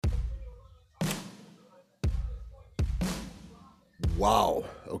Wow.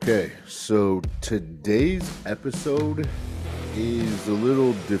 Okay. So today's episode is a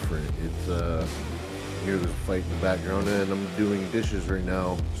little different. It's there's a fight in the background, and I'm doing dishes right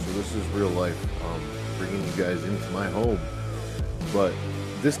now. So this is real life. Bringing you guys into my home. But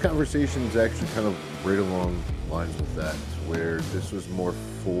this conversation is actually kind of right along lines with that, where this was more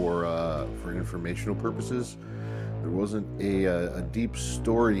for informational purposes. There wasn't a deep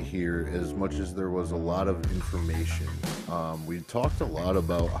story here as much as there was a lot of information. We talked a lot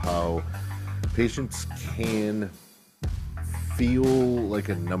about how patients can feel like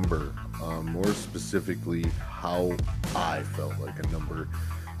a number, more specifically how I felt like a number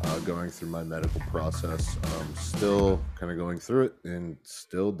going through my medical process. Still kind of going through it and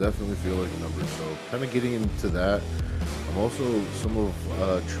still definitely feel like a number. So kind of getting into that. Also some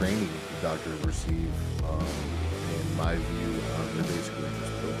of training doctors receive. In my view, they're basically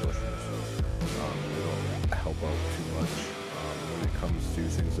just pill pushers. They don't help out too much when it comes to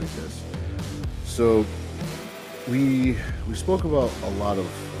things like this. So we spoke about a lot of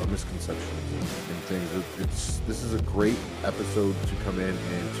misconceptions and things. This is a great episode to come in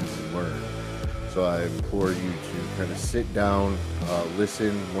and to learn. So I implore you to kind of sit down,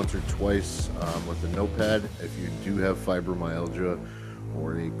 listen once or twice with a notepad. If you do have fibromyalgia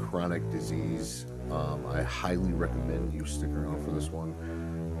or a chronic disease, I highly recommend you stick around for this one.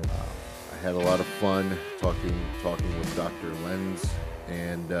 I had a lot of fun talking with Dr. Lenz,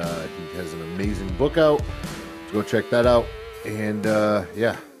 and he has an amazing book out. So go check that out. And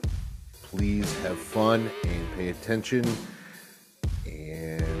please have fun and pay attention.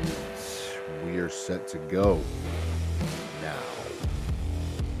 And we are set to go now.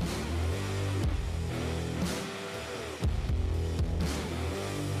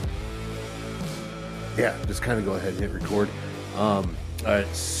 Yeah, just kind of go ahead and hit record. All right,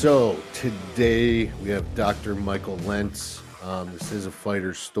 so today we have Dr. Michael Lenz. This is a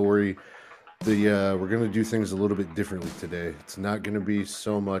fighter story. We're going to do things a little bit differently today. It's not going to be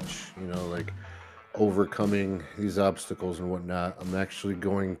so much, like overcoming these obstacles and whatnot. I'm actually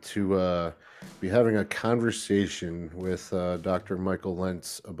going to be having a conversation with Dr. Michael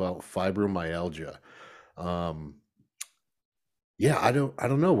Lenz about fibromyalgia. I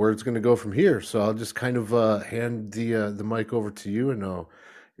don't know where it's going to go from here. So I'll just kind of hand the mic over to you, and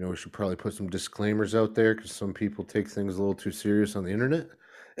we should probably put some disclaimers out there because some people take things a little too serious on the internet.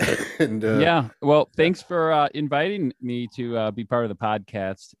 And thanks for inviting me to be part of the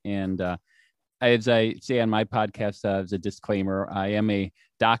podcast. And as I say on my podcast, as a disclaimer, I am a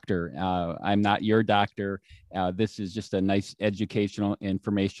doctor. I'm not your doctor. This is just a nice educational,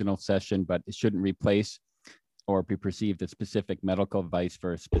 informational session, but it shouldn't replace or be perceived as specific medical advice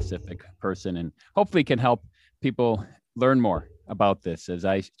for a specific person, and hopefully can help people learn more about this. As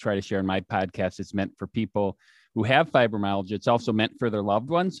I try to share in my podcast, it's meant for people who have fibromyalgia. It's also meant for their loved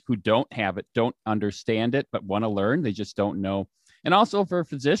ones who don't have it, don't understand it, but want to learn. They just don't know. And also for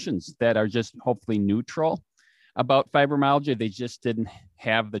physicians that are just hopefully neutral about fibromyalgia. They just didn't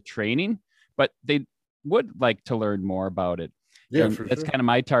have the training, but they would like to learn more about it. Yeah, and that's kind of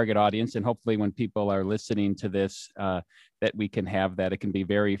my target audience. And hopefully when people are listening to this, that we can have that. It can be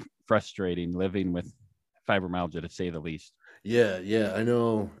very frustrating living with fibromyalgia, to say the least. Yeah, I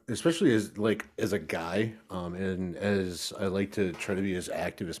know, especially as a guy, and as I like to try to be as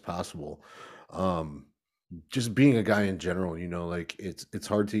active as possible. Just being a guy in general, it's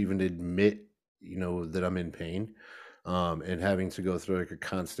hard to even admit, that I'm in pain, and having to go through like a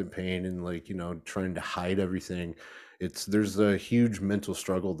constant pain and trying to hide everything. There's a huge mental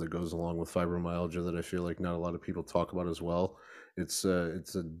struggle that goes along with fibromyalgia that I feel like not a lot of people talk about as well. It's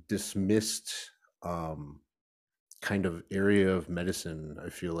a dismissed kind of area of medicine, I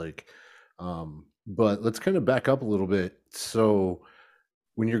feel like. But let's kind of back up a little bit. So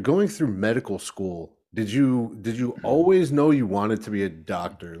when you're going through medical school, did you always know you wanted to be a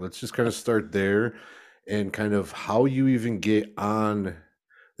doctor? Let's just kind of start there, and kind of how you even get on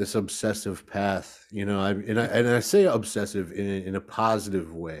this obsessive path. I say obsessive in a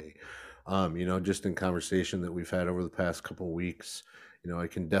positive way. Just in conversation that we've had over the past couple of weeks, I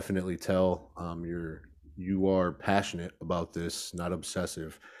can definitely tell you are passionate about this, not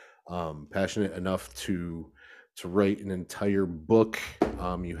obsessive. Passionate enough to write an entire book.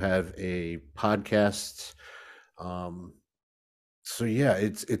 You have a podcast. So yeah,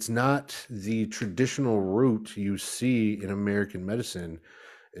 it's not the traditional route you see in American medicine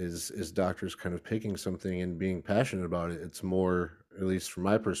is doctors kind of picking something and being passionate about it. It's more, at least from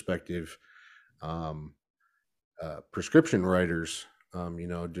my perspective, prescription writers,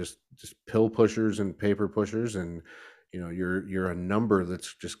 just pill pushers and paper pushers, and you're a number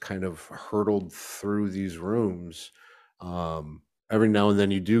that's just kind of hurtled through these rooms, every now and then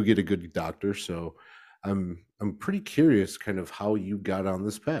you do get a good doctor. So I'm pretty curious kind of how you got on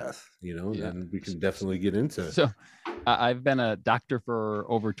this path, Yeah. and we can definitely get into. So I've been a doctor for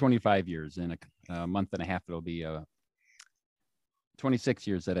over 25 years. In a month and a half, it'll be 26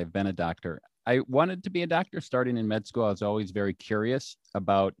 years that I've been a doctor. I wanted to be a doctor starting in med school. I was always very curious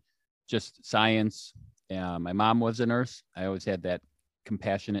about just science. My mom was a nurse. I always had that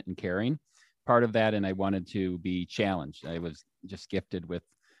compassionate and caring part of that, and I wanted to be challenged. I was just gifted with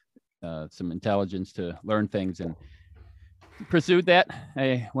some intelligence to learn things and pursued that.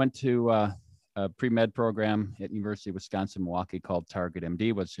 I went to a pre-med program at University of Wisconsin-Milwaukee called Target MD.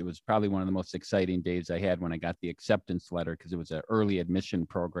 It was probably one of the most exciting days I had when I got the acceptance letter, because it was an early admission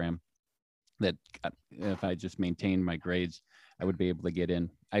program that if I just maintained my grades, I would be able to get in.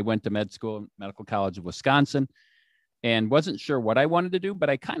 I went to med school, Medical College of Wisconsin, and wasn't sure what I wanted to do, but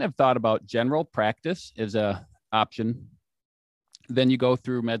I kind of thought about general practice as a option. Then you go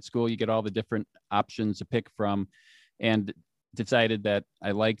through med school, you get all the different options to pick from, and decided that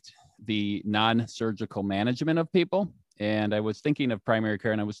I liked the non-surgical management of people. And I was thinking of primary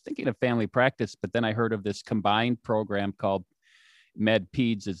care, and I was thinking of family practice, but then I heard of this combined program called Med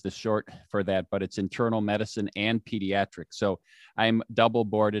Peds is the short for that, but it's internal medicine and pediatrics. So I'm double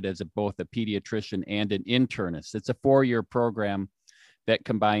boarded as both a pediatrician and an internist. It's a 4-year program that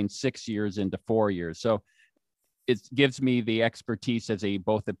combines 6 years into 4 years. So it gives me the expertise as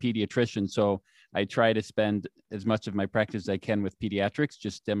both a pediatrician. So I try to spend as much of my practice as I can with pediatrics,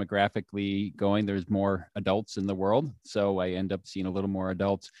 just demographically going. There's more adults in the world, so I end up seeing a little more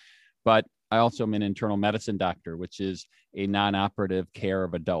adults. But I also am an internal medicine doctor, which is a non-operative care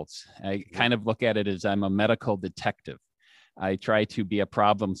of adults. I kind of look at it as I'm a medical detective. I try to be a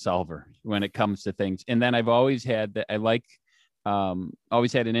problem solver when it comes to things. And then I've always had that.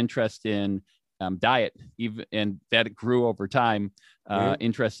 Always had an interest in diet, and that grew over time.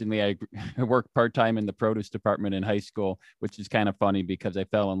 Interestingly, I worked part-time in the produce department in high school, which is kind of funny because I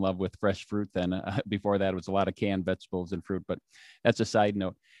fell in love with fresh fruit then. Before that, it was a lot of canned vegetables and fruit, but that's a side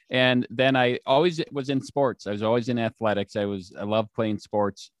note. And then I always was in sports. I was always in athletics. I loved playing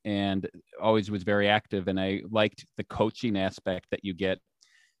sports and always was very active. And I liked the coaching aspect that you get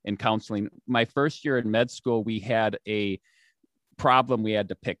in counseling. My first year in med school, we had a problem we had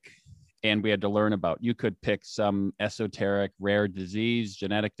to pick, and we had to learn about. You could pick some esoteric rare disease,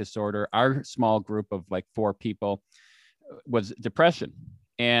 genetic disorder. Our small group of like 4 people was depression.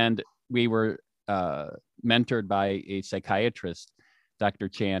 And we were mentored by a psychiatrist, Dr.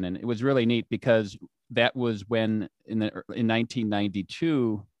 Chan. And it was really neat because that was when in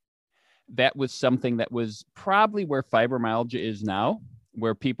 1992, that was something that was probably where fibromyalgia is now,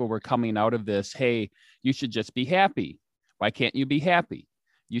 where people were coming out of this. Hey, you should just be happy. Why can't you be happy?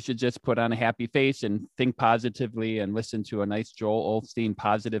 You should just put on a happy face and think positively and listen to a nice Joel Osteen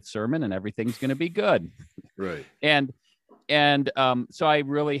positive sermon, and everything's going to be good. Right. And so I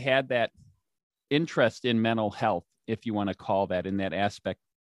really had that interest in mental health, if you want to call that, in that aspect,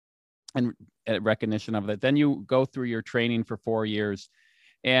 and recognition of that. Then you go through your training for 4 years,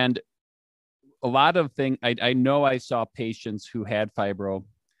 and a lot of things. I know I saw patients who had fibro,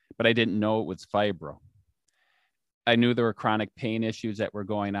 but I didn't know it was fibro. I knew there were chronic pain issues that were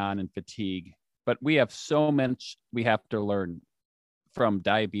going on and fatigue, but we have so much we have to learn, from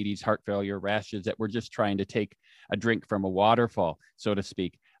diabetes, heart failure, rashes, that we're just trying to take a drink from a waterfall, so to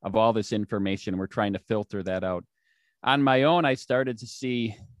speak, of all this information. We're trying to filter that out. On my own, I started to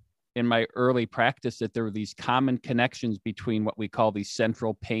see in my early practice that there were these common connections between what we call the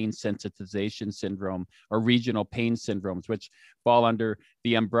central pain sensitization syndrome or regional pain syndromes, which fall under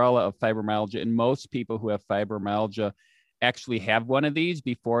the umbrella of fibromyalgia. And most people who have fibromyalgia actually have one of these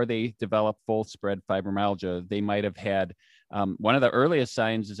before they develop full spread fibromyalgia. They might have had one of the earliest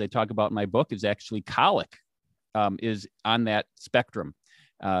signs, as I talk about in my book, is actually colic, is on that spectrum.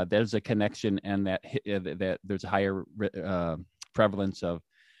 There's a connection, and that there's a higher prevalence of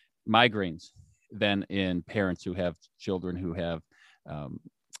migraines than in parents who have children who have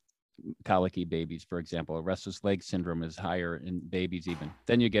colicky babies, for example. A restless leg syndrome is higher in babies even.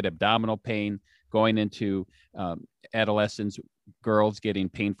 Then you get abdominal pain going into adolescence, girls getting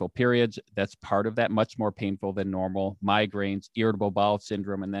painful periods. That's part of that, much more painful than normal. Migraines, irritable bowel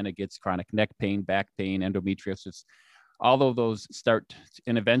syndrome, and then it gets chronic neck pain, back pain, endometriosis. All of those start,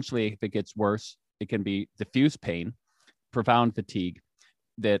 and eventually, if it gets worse, it can be diffuse pain, profound fatigue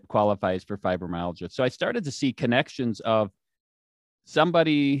that qualifies for fibromyalgia. So I started to see connections of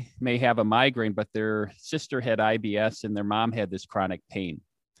somebody may have a migraine, but their sister had IBS and their mom had this chronic pain.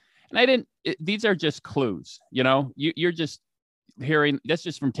 And these are just clues, you're just hearing, that's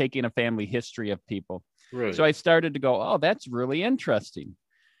just from taking a family history of people. Right. So I started to go, oh, that's really interesting.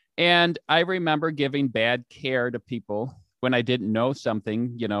 And I remember giving bad care to people when I didn't know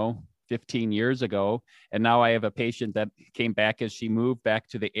something, 15 years ago. And now I have a patient that came back as she moved back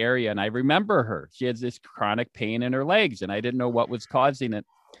to the area. And I remember her. She has this chronic pain in her legs, and I didn't know what was causing it.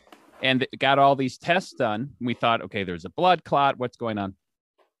 And got all these tests done. We thought, okay, there's a blood clot. What's going on?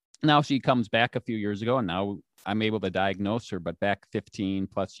 Now she comes back a few years ago, and now I'm able to diagnose her. But back 15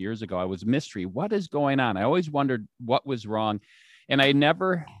 plus years ago, I was a mystery. What is going on? I always wondered what was wrong. And I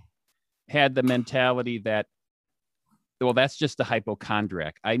never had the mentality that, well, that's just a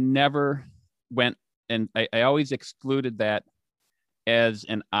hypochondriac. I never went, and I always excluded that as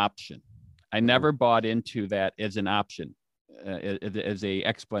an option. I never bought into that as an option, as a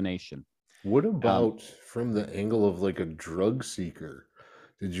explanation. What about from the angle of like a drug seeker?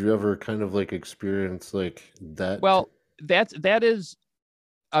 Did you ever kind of like experience like that? Well, that is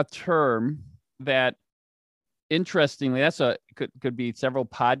a term that, interestingly, could be several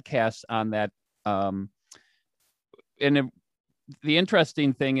podcasts on that. And the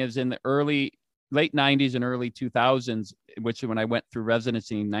interesting thing is, in the late 90s and early 2000s, which when I went through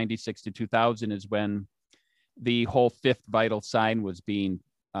residency, 96 to 2000, is when the whole fifth vital sign was being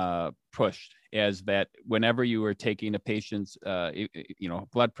pushed, as that whenever you were taking a patient's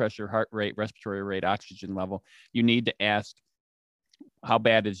blood pressure, heart rate, respiratory rate, oxygen level, you need to ask, how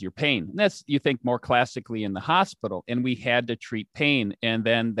bad is your pain? And that's, you think more classically in the hospital, and we had to treat pain. And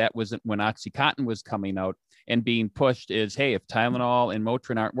then that wasn't when OxyContin was coming out and being pushed is, hey, if Tylenol and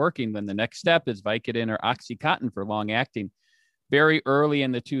Motrin aren't working, then the next step is Vicodin or OxyContin for long acting. Very early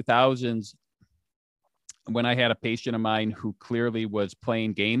in the 2000s, when I had a patient of mine who clearly was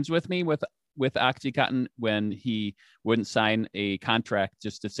playing games with me with OxyContin, when he wouldn't sign a contract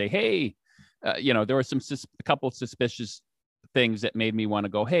just to say, hey, there were a couple of suspicious things that made me want to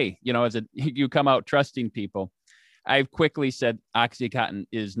go, hey, you come out trusting people. I've quickly said OxyContin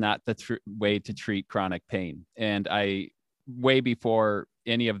is not the way to treat chronic pain. And way before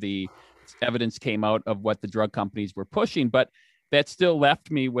any of the evidence came out of what the drug companies were pushing, but that still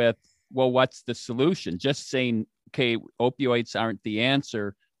left me with, well, what's the solution? Just saying, okay, opioids aren't the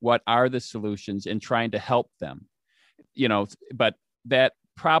answer. What are the solutions? And trying to help them, but that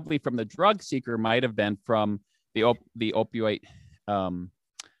probably from the drug seeker might have been from the opioid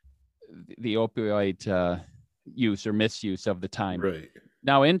use or misuse of the time. Right.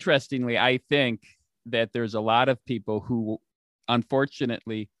 Now, interestingly, I think that there's a lot of people who,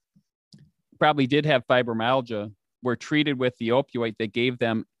 unfortunately, probably did have fibromyalgia, were treated with the opioid that gave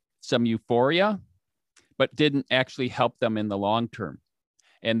them some euphoria, but didn't actually help them in the long term.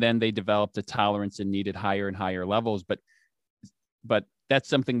 And then they developed a tolerance and needed higher and higher levels. But that's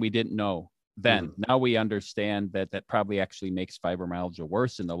something we didn't know then. Now we understand that probably actually makes fibromyalgia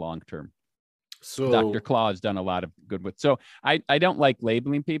worse in the long term. So Dr. Claw has done a lot of good with. So I don't like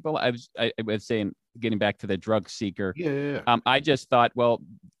labeling people. I was saying, getting back to the drug seeker. Yeah. I just thought, well,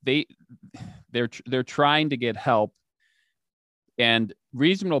 they're trying to get help, and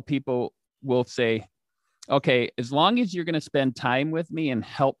reasonable people will say, okay, as long as you're going to spend time with me and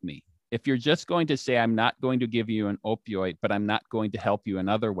help me. If you're just going to say, I'm not going to give you an opioid, but I'm not going to help you in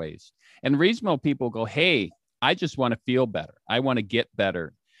other ways. And reasonable people go, hey, I just want to feel better. I want to get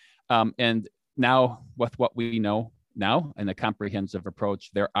better. And now with what we know now in a comprehensive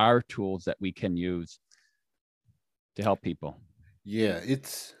approach, there are tools that we can use to help people. Yeah,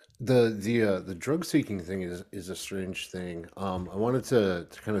 it's the drug seeking thing is a strange thing. I wanted to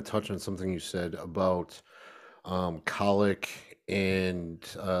kind of touch on something you said about colic and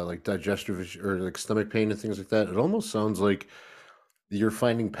like digestive issue, or like stomach pain and things like that. It almost sounds like you're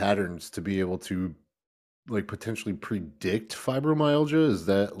finding patterns to be able to like potentially predict fibromyalgia. Is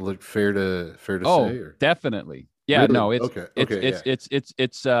that like fair to say? Or? Definitely. Yeah, really? No,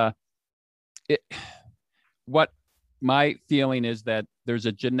 what my feeling is that there's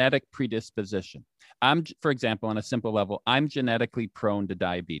a genetic predisposition. For example, on a simple level, I'm genetically prone to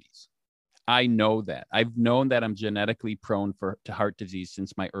diabetes. I know that. I've known that I'm genetically prone to heart disease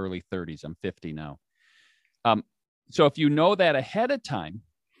since my early 30s. I'm 50 now. So if you know that ahead of time,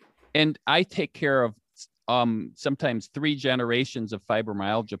 and I take care of sometimes 3 generations of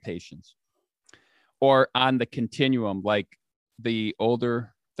fibromyalgia patients, or on the continuum, like the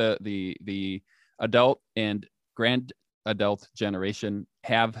older, the adult and grand adult generation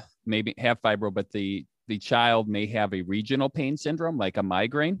have fibro, but the child may have a regional pain syndrome, like a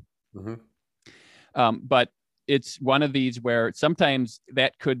migraine. But it's one of these where sometimes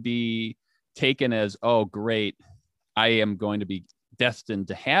that could be taken as, oh, great, I am going to be destined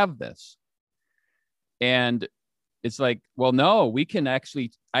to have this. And it's like, well, no, we can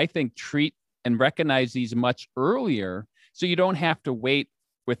actually, I think, treat and recognize these much earlier, so you don't have to wait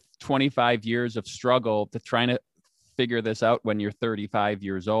with 25 years of struggle to trying to figure this out when you're 35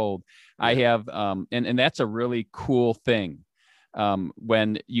 years old. Yeah. I have, and that's a really cool thing,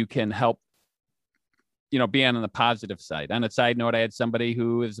 when you can help, be on the positive side. On a side note, I had somebody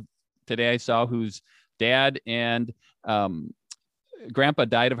today I saw whose dad and grandpa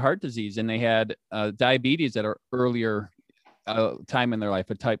died of heart disease, and they had diabetes at an earlier time in their life,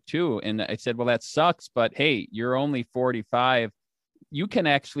 a type 2. And I said, well, that sucks, but hey, you're only 45. You can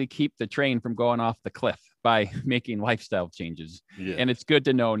actually keep the train from going off the cliff by making lifestyle changes. Yeah. And it's good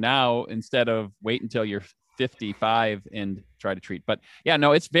to know now instead of wait until you're 55 and try to treat. But yeah,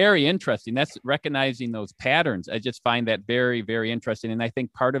 no, it's very interesting. That's recognizing those patterns. I just find that very, very interesting. And I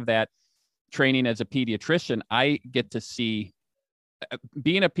think part of that training as a pediatrician, I get to see,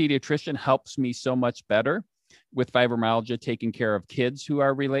 being a pediatrician helps me so much better with fibromyalgia, taking care of kids who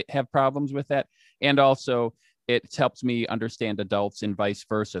have problems with that. And also it helps me understand adults and vice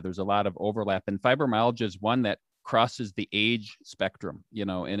versa. There's a lot of overlap, and fibromyalgia is one that crosses the age spectrum,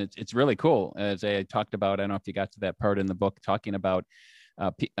 and it's really cool. As I talked about, I don't know if you got to that part in the book talking about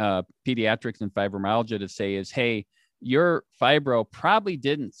pediatrics and fibromyalgia, to say is, hey, your fibro probably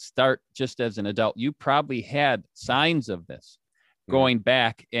didn't start just as an adult. You probably had signs of this going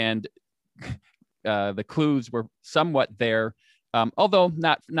back, and the clues were somewhat there. Although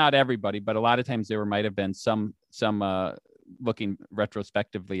not everybody, but a lot of times there might have been some looking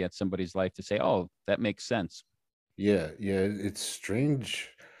retrospectively at somebody's life to say, oh, that makes sense. Yeah, it's strange.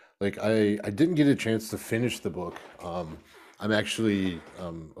 Like I didn't get a chance to finish the book. I'm actually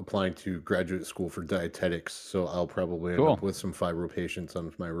applying to graduate school for dietetics, so I'll probably end up with some fibro patients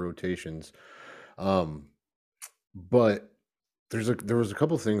on my rotations. But there was a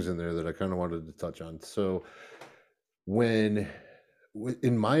couple things in there that I kind of wanted to touch on. So in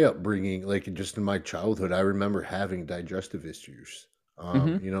my upbringing, like just in my childhood, I remember having digestive issues.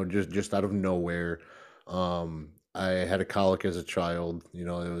 Just out of nowhere. I had a colic as a child. It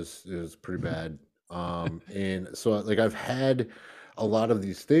was pretty bad. And so like I've had a lot of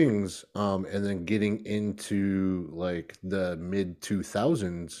these things. And then getting into like the mid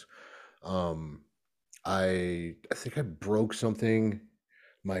 2000s, I think I broke something,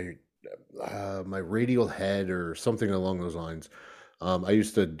 my my radial head or something along those lines. I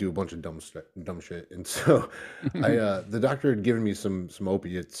used to do a bunch of dumb shit, and so the doctor had given me some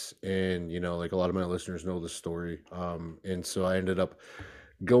opiates, and like a lot of my listeners know the story. And so I ended up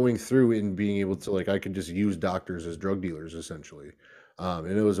going through and being able to, like, I could just use doctors as drug dealers essentially, and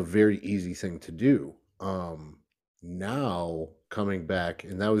it was a very easy thing to do. Now coming back,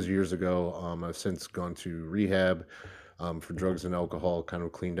 and that was years ago. I've since gone to rehab for drugs and alcohol, kind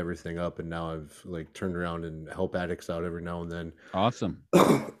of cleaned everything up, and now I've like turned around and help addicts out every now and then. Awesome.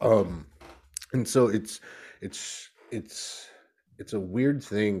 And so it's a weird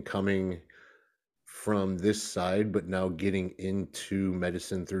thing coming from this side, but now getting into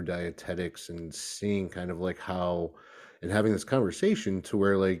medicine through dietetics and seeing kind of like how, and having this conversation to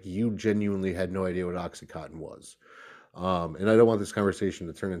where like you genuinely had no idea what Oxycontin was. And I don't want this conversation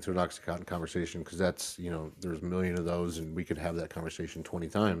to turn into an Oxycontin conversation, because that's, there's a million of those and we could have that conversation 20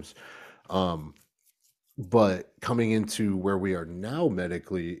 times. But coming into where we are now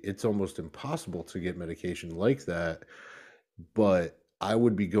medically, it's almost impossible to get medication like that. But I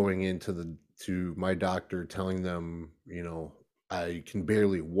would be going into to my doctor telling them, I can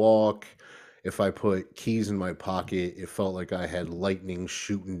barely walk. If I put keys in my pocket, it felt like I had lightning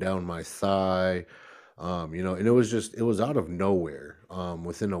shooting down my thigh. And it was out of nowhere,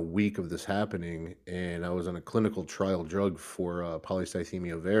 within a week of this happening. And I was on a clinical trial drug for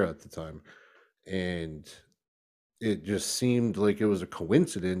polycythemia vera at the time. And it just seemed like it was a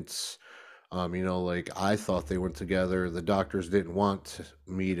coincidence. Like I thought they went together. The doctors didn't want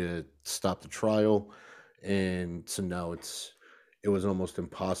me to stop the trial. And so now it was almost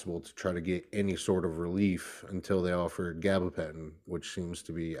impossible to try to get any sort of relief until they offered gabapentin, which seems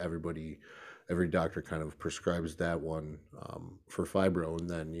to be every doctor kind of prescribes that one for fibro. And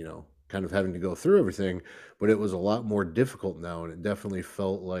then, kind of having to go through everything, but it was a lot more difficult now. And it definitely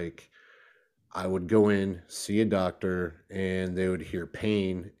felt like I would go in, see a doctor, and they would hear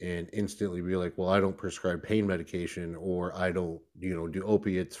pain and instantly be like, well, I don't prescribe pain medication, or I don't, do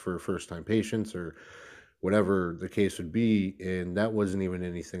opiates for first-time patients, or whatever the case would be. And that wasn't even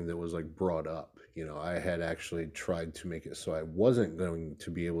anything that was like brought up. I had actually tried to make it so I wasn't going to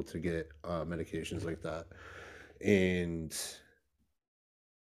be able to get medications like that, and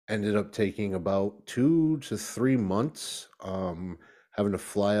ended up taking about 2 to 3 months, having to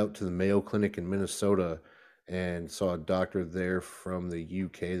fly out to the Mayo Clinic in Minnesota, and saw a doctor there from the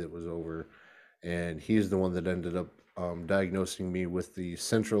UK that was over. and he's the one that ended up diagnosing me with the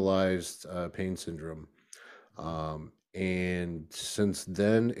centralized pain syndrome. And since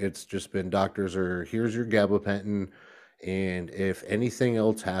then, it's just been doctors are here's your gabapentin, and if anything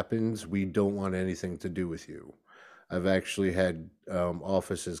else happens, we don't want anything to do with you. I've actually had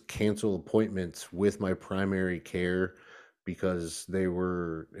offices cancel appointments with my primary care because it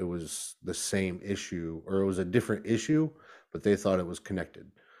was the same issue, or it was a different issue, but they thought it was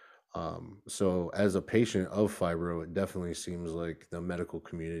connected. So as a patient of fibro, it definitely seems like the medical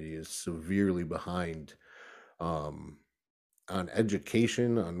community is severely behind um, on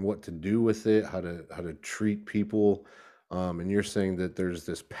education, on what to do with it, how to treat people. And you're saying that there's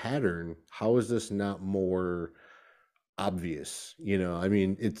this pattern. How is this not more obvious? I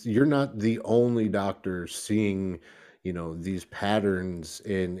mean, it's you're not the only doctor seeing, these patterns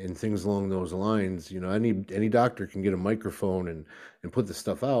and things along those lines. Any doctor can get a microphone and put this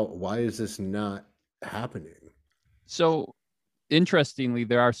stuff out. Why is this not happening? So interestingly,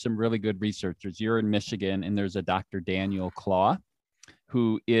 there are some really good researchers. You're in Michigan, and there's a Dr. Daniel Claw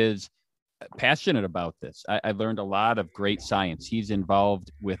who is passionate about this. I learned a lot of great science. He's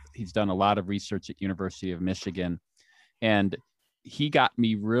done a lot of research at University of Michigan, and he got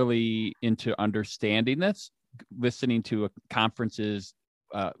me really into understanding this, listening to conferences,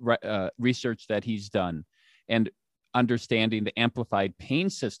 research that he's done, and understanding the amplified pain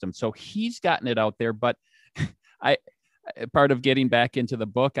system. So he's gotten it out there, but I, part of getting back into the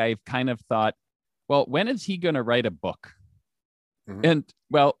book, I've kind of thought, well, when is he going to write a book? Mm-hmm. And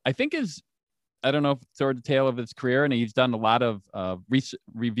well, I think I don't know if it's toward the tail of his career, and he's done a lot of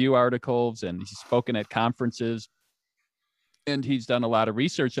review articles, and he's spoken at conferences, and he's done a lot of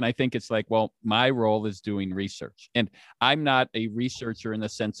research. And I think it's like, well, my role is doing research, and I'm not a researcher in the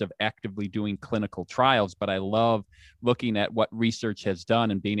sense of actively doing clinical trials, but I love looking at what research has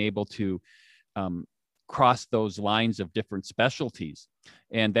done and being able to cross those lines of different specialties.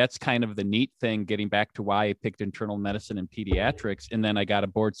 And that's kind of the neat thing, getting back to why I picked internal medicine and pediatrics. And then I got a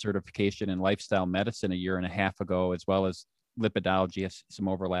board certification in lifestyle medicine a year and a half ago, as well as lipidology, has some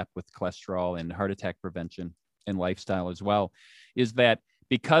overlap with cholesterol and heart attack prevention and lifestyle as well, is that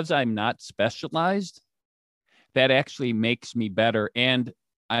because I'm not specialized, that actually makes me better. And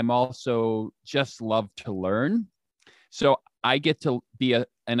I'm also just love to learn. So I get to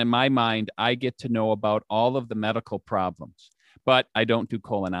and in my mind, I get to know about all of the medical problems, but I don't do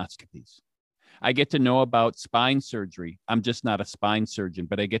colonoscopies. I get to know about spine surgery. I'm just not a spine surgeon,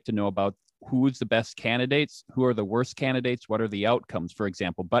 but I get to know about who's the best candidates, who are the worst candidates, what are the outcomes, for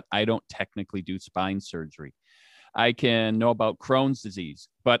example, but I don't technically do spine surgery. I can know about Crohn's disease,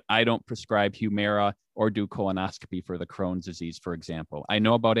 but I don't prescribe Humira or do colonoscopy for the Crohn's disease, for example. I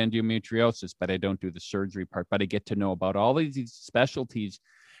know about endometriosis, but I don't do the surgery part, but I get to know about all of these specialties.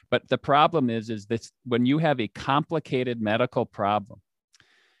 But the problem is this: when you have a complicated medical problem,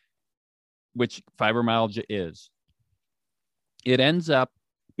 which fibromyalgia is, it ends up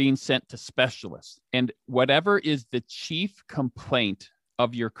being sent to specialists. And whatever is the chief complaint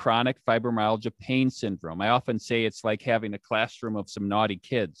of your chronic fibromyalgia pain syndrome, I often say it's like having a classroom of some naughty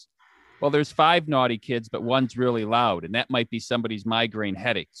kids. Well, there's 5 naughty kids, but one's really loud, and that might be somebody's migraine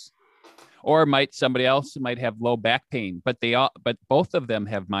headaches. Or somebody else might have low back pain, but both of them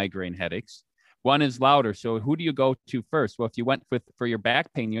have migraine headaches. One is louder. So who do you go to first? Well, if you went for your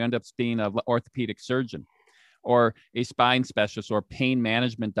back pain, you end up being an orthopedic surgeon or a spine specialist or pain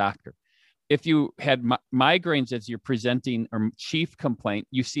management doctor. If you had migraines as your presenting or chief complaint,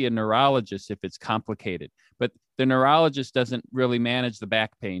 you see a neurologist if it's complicated. But the neurologist doesn't really manage the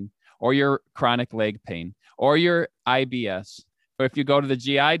back pain or your chronic leg pain or your IBS. Or if you go to the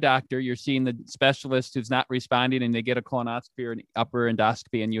GI doctor, you're seeing the specialist who's not responding, and they get a colonoscopy or an upper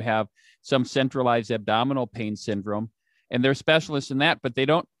endoscopy, and you have some centralized abdominal pain syndrome. And they're specialists in that, but they're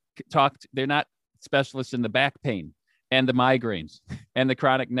not specialists in the back pain and the migraines and the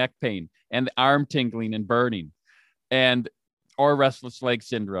chronic neck pain and the arm tingling and burning or restless leg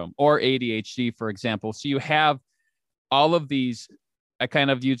syndrome or ADHD, for example. So you have all of these. I kind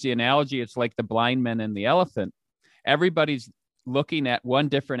of use the analogy, it's like the blind man and the elephant. Everybody's looking at one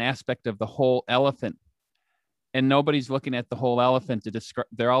different aspect of the whole elephant, and nobody's looking at the whole elephant to describe.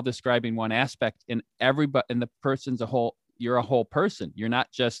 They're all describing one aspect, and the person's a whole. You're a whole person. You're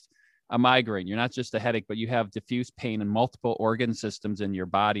not just a migraine. You're not just a headache, but you have diffuse pain in multiple organ systems in your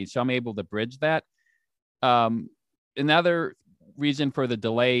body. So I'm able to bridge that. Another reason for the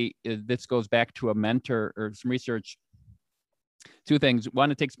delay is this goes back to a mentor or some research. 2 things.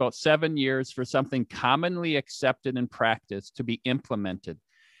 One, it takes about 7 years for something commonly accepted in practice to be implemented.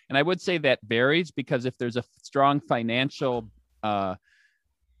 And I would say that varies because if there's a strong financial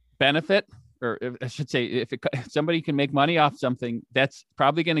benefit, or I should say, if somebody can make money off something, that's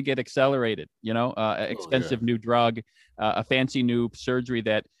probably going to get accelerated. Expensive new drug, a fancy new surgery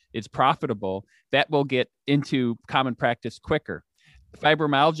that is profitable, that will get into common practice quicker.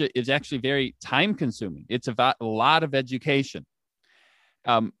 Fibromyalgia is actually very time consuming. It's about a lot of education.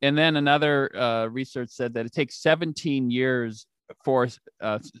 And then another research said that it takes 17 years for,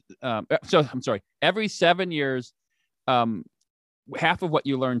 every 7 years, half of what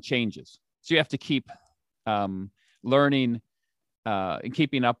you learn changes. So you have to keep learning and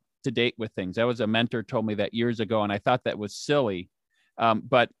keeping up to date with things. That was a mentor told me that years ago, and I thought that was silly.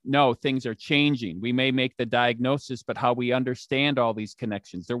 But no, things are changing. We may make the diagnosis, but how we understand all these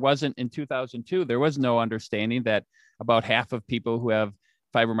connections. There wasn't in 2002, there was no understanding that about half of people who have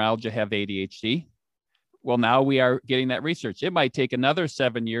fibromyalgia have ADHD. Well, now we are getting that research. It might take another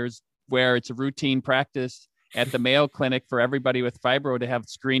 7 years where it's a routine practice at the Mayo Clinic for everybody with fibro to have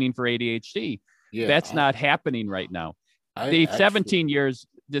screening for ADHD. Yeah, that's not happening right now. The 17 years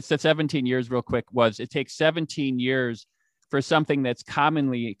real quick was it takes 17 years for something that's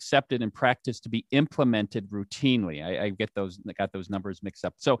commonly accepted in practice to be implemented routinely. I got those numbers mixed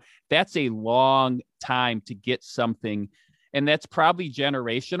up. So that's a long time to get something. And that's probably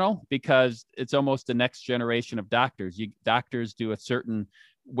generational because it's almost the next generation of doctors. Doctors do a certain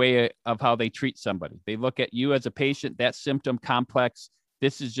way of how they treat somebody. They look at you as a patient, that symptom complex.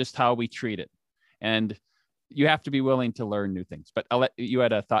 This is just how we treat it. And you have to be willing to learn new things. But you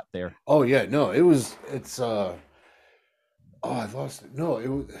had a thought there. Oh yeah, no, I lost it.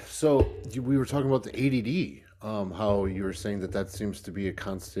 No, we were talking about the ADD. How you were saying that seems to be a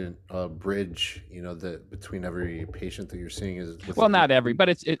constant bridge, that between every patient that you're seeing is. Not every, but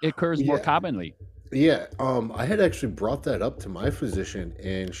it occurs more commonly. Yeah. I had actually brought that up to my physician,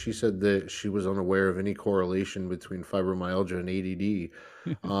 and she said that she was unaware of any correlation between fibromyalgia and ADD.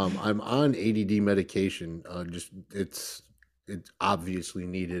 I'm on ADD medication. It's obviously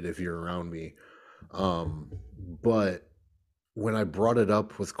needed if you're around me. But when I brought it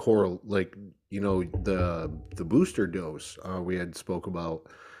up with the booster dose we had spoke about,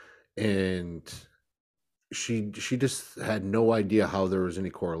 and she just had no idea how there was any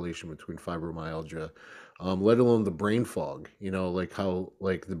correlation between fibromyalgia, let alone the brain fog. How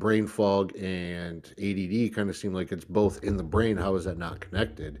the brain fog and ADD kind of seem like it's both in the brain. How is that not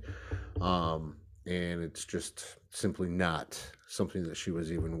connected? And it's just simply not something that she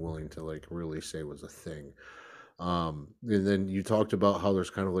was even willing to really say was a thing. And then you talked about how there's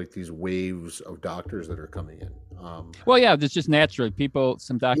kind of these waves of doctors that are coming in. It's just naturally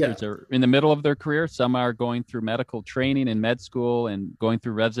some doctors are in the middle of their career. Some are going through medical training in med school and going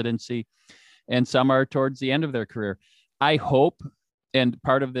through residency, and some are towards the end of their career. I hope, and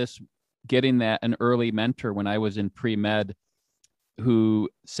part of this, getting an early mentor when I was in pre-med who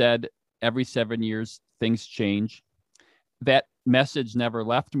said every 7 years, things change. That message never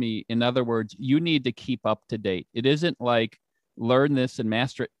left me. In other words, you need to keep up to date. It isn't like learn this and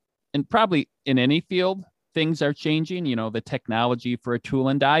master it. And probably in any field, things are changing. The technology for a tool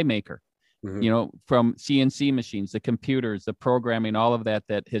and die maker, from CNC machines, the computers, the programming, all of that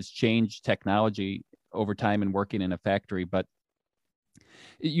has changed technology over time and working in a factory. But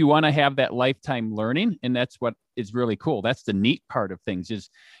you want to have that lifetime learning. And that's what is really cool. That's the neat part of things,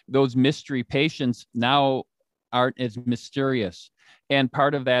 is those mystery patients now aren't as mysterious. And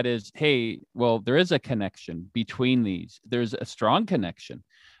part of that is, there is a connection between these. There's a strong connection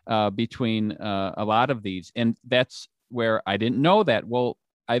between a lot of these. And that's where I didn't know that. Well,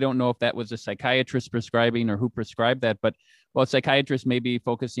 I don't know if that was a psychiatrist prescribing or who prescribed that, but a psychiatrist may be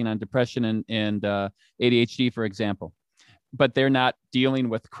focusing on depression and ADHD, for example, but they're not dealing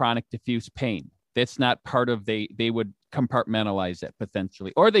with chronic diffuse pain. That's not part of, they would compartmentalize that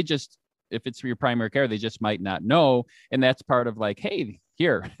potentially, or they just, if it's for your primary care, they just might not know. And that's part of hey,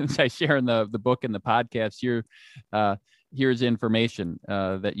 here, as I share in the book and the podcast here, here's information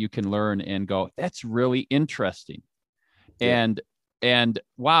that you can learn and go, that's really interesting. Yeah. And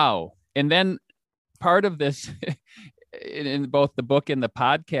wow. And then part of this in both the book and the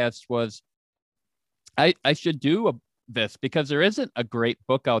podcast was I should do this because there isn't a great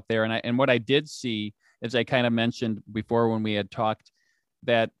book out there. And what I did see, as I kind of mentioned before when we had talked,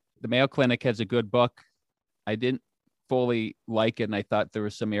 that the Mayo Clinic has a good book. I didn't fully like it, and I thought there were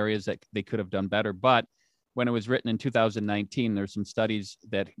some areas that they could have done better. But when it was written in 2019, there's some studies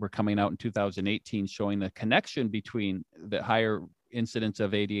that were coming out in 2018 showing the connection between the higher incidence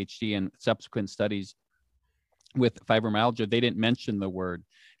of ADHD and subsequent studies with fibromyalgia. They didn't mention the word.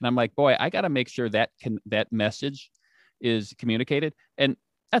 And I'm like, boy, I got to make sure that message is communicated. And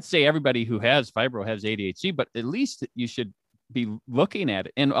I'd say everybody who has fibro has ADHD, but at least you should be looking at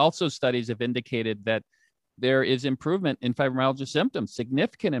it. And also studies have indicated that there is improvement in fibromyalgia symptoms,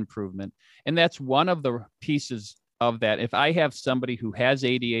 significant improvement. And that's one of the pieces of that. If I have somebody who has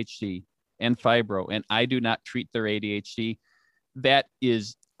ADHD and fibro, and I do not treat their ADHD, that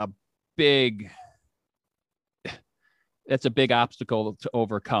is a big obstacle to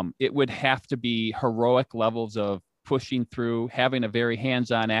overcome. It would have to be heroic levels of pushing through, having a very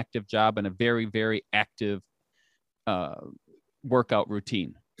hands-on active job and a very, very active workout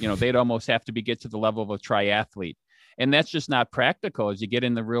routine. They'd almost have to get to the level of a triathlete. And that's just not practical as you get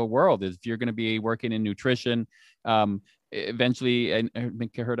in the real world. Is if you're going to be working in nutrition, eventually, I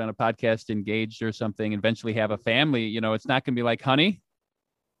think I heard on a podcast, engaged or something, eventually have a family, it's not going to be like, honey,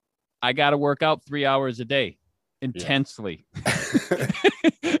 I got to work out 3 hours a day intensely. Yeah.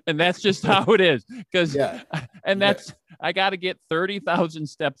 And that's just how it is. I got to get 30,000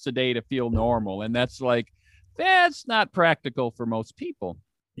 steps a day to feel normal. And that's not practical for most people.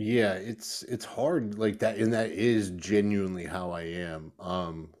 Yeah, it's hard like that, and that is genuinely how I am.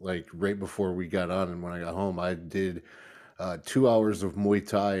 Like right before we got on and when I got home, I did 2 hours of Muay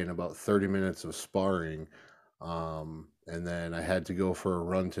Thai and about 30 minutes of sparring. And then I had to go for a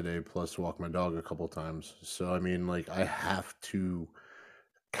run today, plus walk my dog a couple times. So I mean, like, I have to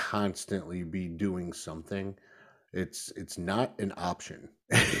constantly be doing something. It's not an option.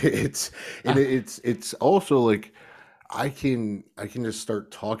 It's also like I can just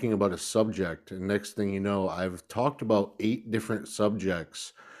start talking about a subject, and next thing you know, I've talked about 8 different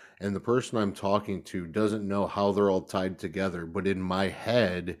subjects, and the person I'm talking to doesn't know how they're all tied together, but in my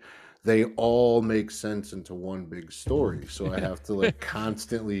head, they all make sense into one big story. So I have to like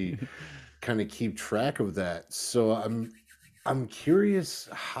constantly kind of keep track of that. So I'm curious,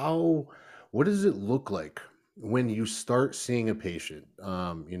 what does it look like when you start seeing a patient,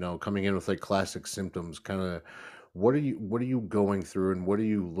 coming in with like classic symptoms, kind of what are you going through and what are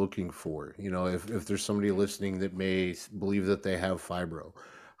you looking for? If there's somebody listening that may believe that they have fibro,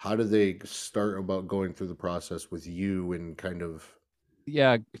 how do they start about going through the process with you and kind of?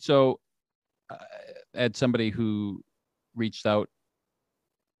 Yeah. So I had somebody who reached out,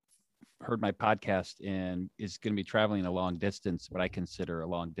 heard my podcast, and is going to be traveling a long distance, what I consider a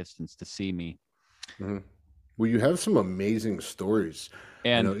long distance, to see me. Mm-hmm. Well, you have some amazing stories,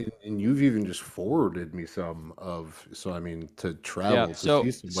 and you've even just forwarded me some of. So I mean, to travel to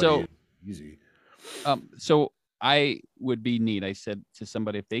see somebody is easy. So I would be neat. I said to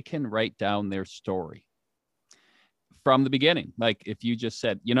somebody, if they can write down their story from the beginning, like if you just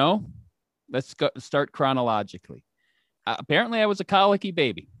said, let's start chronologically. Apparently I was a colicky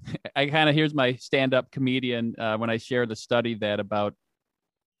baby. Here's my stand-up comedian when I share the study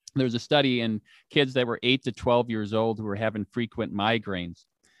there's a study in kids that were 8 to 12 years old who were having frequent migraines.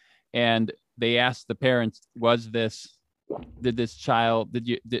 And they asked the parents, did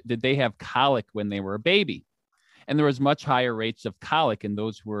they have colic when they were a baby? And there was much higher rates of colic, and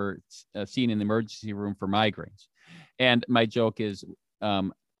those were seen in the emergency room for migraines. And my joke is,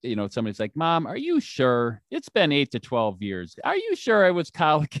 somebody's like, Mom, are you sure? It's been 8 to 12 years. Are you sure I was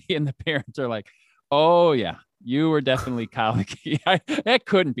colicky? And the parents are like, oh, yeah, you were definitely colicky. That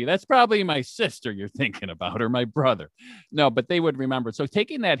couldn't be. That's probably my sister you're thinking about, or my brother. No, but they would remember. So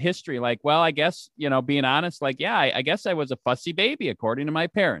taking that history, like, well, I guess, being honest, like, yeah, I guess I was a fussy baby, according to my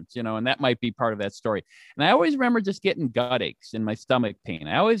parents, and that might be part of that story. And I always remember just getting gut aches and my stomach pain.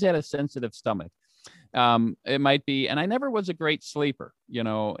 I always had a sensitive stomach. It might be, and I never was a great sleeper,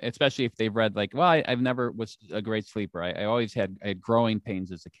 especially if they've read like, well, I've never was a great sleeper. I always had growing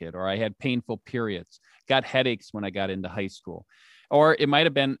pains as a kid, or I had painful periods, got headaches when I got into high school, or it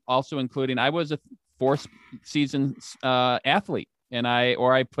might've been also including, I was a 4-season athlete, and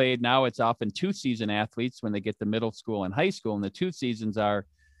I played, now it's often 2-season athletes when they get to middle school and high school. And the 2 seasons are,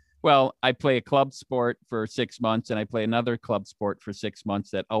 well, I play a club sport for 6 months and I play another club sport for 6 months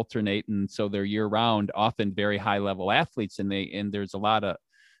that alternate. And so they're year round, often very high level athletes. And there's a lot of,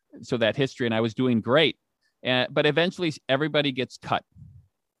 so that history, and I was doing great. But eventually everybody gets cut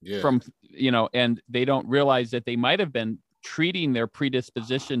from, and they don't realize that they might've been treating their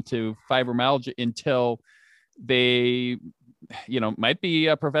predisposition to fibromyalgia until they, might be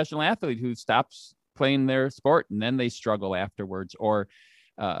a professional athlete who stops playing their sport and then they struggle afterwards. Or,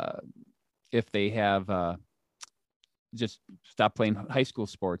 if they have just stopped playing high school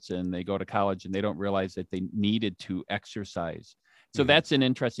sports and they go to college and they don't realize that they needed to exercise. So that's an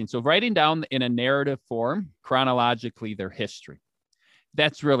interesting. So writing down in a narrative form, chronologically, their history,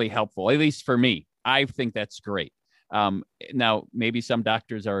 that's really helpful, at least for me. I think that's great. Now, maybe some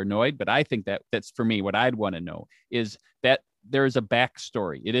doctors are annoyed, but I think that's for me, what I'd want to know is that there's a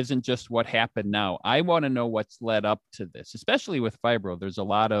backstory. It isn't just what happened now. I want to know what's led up to this, especially with fibro. There's a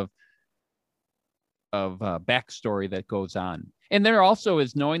lot of backstory that goes on. And there also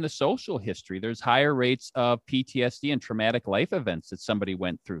is knowing the social history. There's higher rates of PTSD and traumatic life events that somebody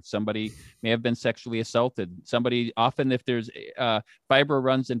went through. Somebody may have been sexually assaulted. Somebody, often if there's fibro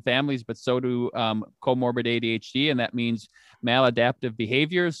runs in families, but so do comorbid ADHD, and that means maladaptive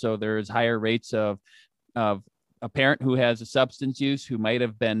behaviors. So there's higher rates of a parent who has a substance use who might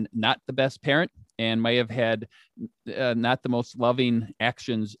have been not the best parent and might have had not the most loving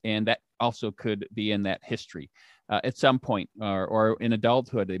actions, and that also could be in that history at some point, or in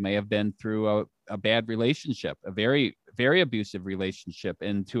adulthood. They may have been through a bad relationship, a very, very abusive relationship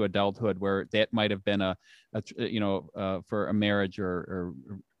into adulthood, where that might have been for a marriage or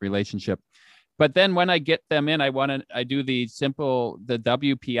relationship. But then when I get them in, I do the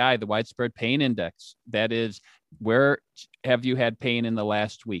WPI, the widespread pain index. That is, where have you had pain in the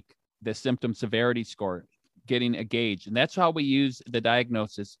last week? The symptom severity score, getting a gauge. And that's how we use the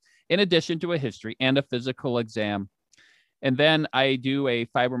diagnosis, in addition to a history and a physical exam. And then I do a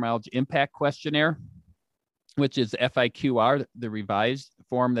fibromyalgia impact questionnaire, which is FIQR, the revised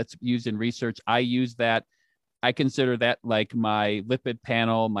form that's used in research. I use that. I consider that like my lipid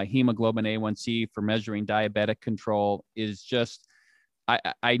panel, my hemoglobin A1C for measuring diabetic control. Is just,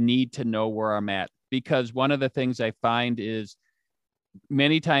 I need to know where I'm at, because one of the things I find is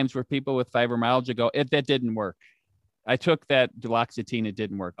many times where people with fibromyalgia go, that didn't work. I took that duloxetine, it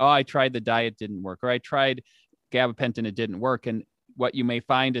didn't work. Oh, I tried the diet, didn't work. Or I tried gabapentin, it didn't work. And what you may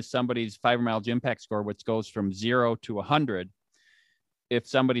find is somebody's fibromyalgia impact score, which goes from 0 to 100. If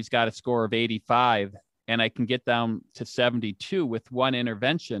somebody's got a score of 85 and I can get down to 72 with one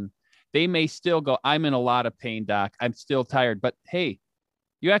intervention, they may still go, I'm in a lot of pain, doc. I'm still tired. But hey,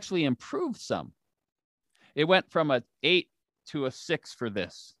 you actually improved some. It went from a 8 to a 6 for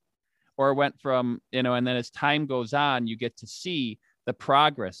this, or it went from, and then as time goes on, you get to see the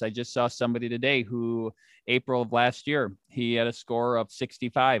progress. I just saw somebody today who, April of last year, he had a score of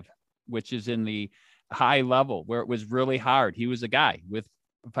 65, which is in the high level where it was really hard. He was a guy with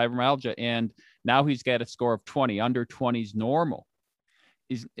fibromyalgia, and now he's got a score of 20. Under 20 is normal.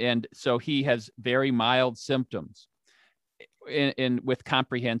 And so he has very mild symptoms in with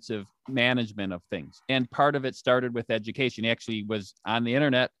comprehensive management of things. And part of it started with education. He actually was on the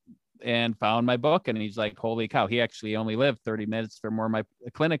internet and found my book, and he's like, holy cow, he actually only lived 30 minutes from where my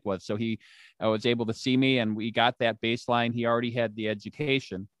clinic was. So he was able to see me, and we got that baseline. He already had the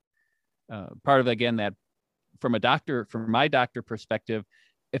education. Part of, again, that from my doctor perspective,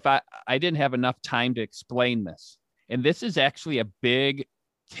 if I didn't have enough time to explain this, and this is actually a big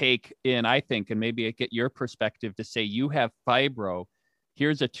take in, I think, and maybe I get your perspective, to say you have fibro,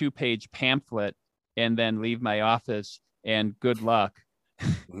 here's a 2-page pamphlet, and then leave my office and good luck.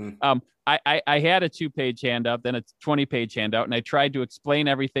 Mm-hmm. I had a 2-page handout, then a 20-page handout, and I tried to explain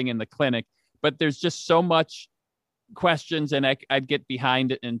everything in the clinic, but there's just so much questions, and I'd get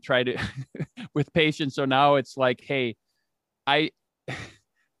behind it and try to with patients. So now it's like, hey, I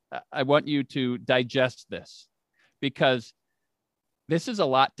want you to digest this, because this is a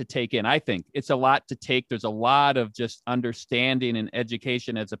lot to take in. I think it's a lot to take. There's a lot of just understanding and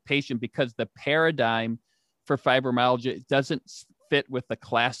education as a patient, because the paradigm for fibromyalgia doesn't fit with the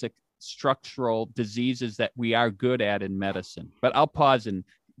classic structural diseases that we are good at in medicine. But I'll pause and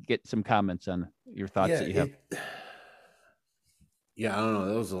get some comments on your thoughts that you have. I don't know.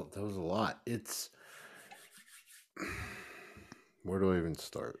 That was a lot. Where do I even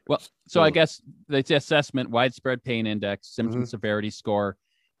start? Well, so I guess the assessment, widespread pain index, symptom severity score,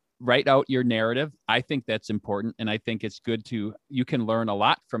 write out your narrative. I think that's important. And I think it's good you can learn a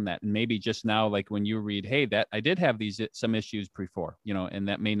lot from that. And maybe just now, like when you read, hey, that I did have some issues before, and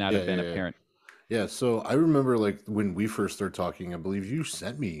that may not have been apparent. Yeah. So I remember, like, when we first started talking, I believe you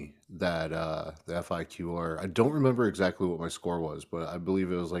sent me that, the FIQR. I don't remember exactly what my score was, but I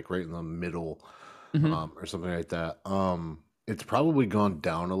believe it was like right in the middle, or something like that. It's probably gone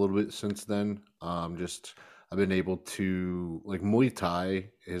down a little bit since then. I've been able to, like, Muay Thai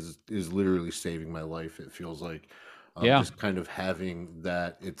is literally saving my life. It feels like, just kind of having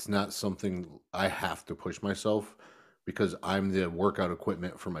that. It's not something I have to push myself, because I'm the workout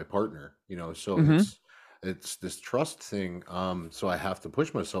equipment for my partner, so it's this trust thing. So I have to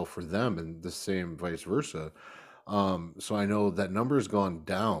push myself for them, and the same vice versa. So I know that number has gone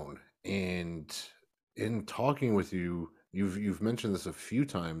down, and in talking with you, you've mentioned this a few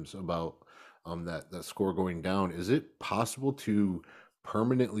times about that score going down. Is it possible to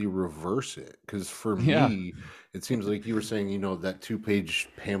permanently reverse it? Because for me, it seems like you were saying, that 2-page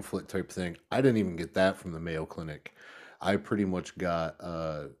pamphlet type thing. I didn't even get that from the Mayo Clinic. I pretty much got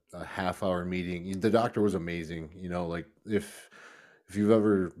a half-hour meeting. The doctor was amazing. Like if you've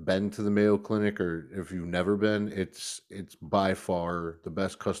ever been to the Mayo Clinic or if you've never been, it's by far the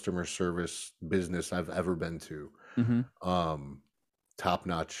best customer service business I've ever been to. Mm-hmm. Um, Top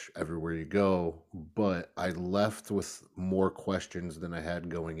notch everywhere you go. But I left with more questions than I had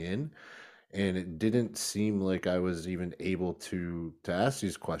going in, and it didn't seem like I was even able to ask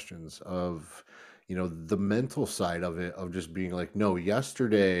these questions of, the mental side of it, of just being like, no,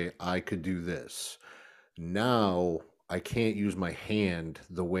 yesterday I could do this. Now I can't use my hand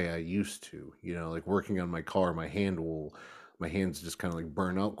the way I used to. Like working on my car, my hands just kind of like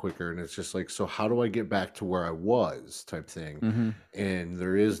burn out quicker. And it's just like, so how do I get back to where I was type thing? Mm-hmm. And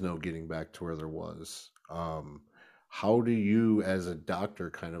there is no getting back to where there was. How do you, as a doctor,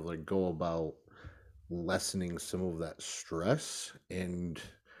 kind of like go about lessening some of that stress? And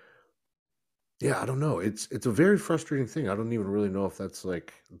yeah, I don't know. It's a very frustrating thing. I don't even really know if that's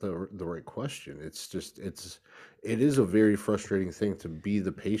like the right question. It's just it is a very frustrating thing to be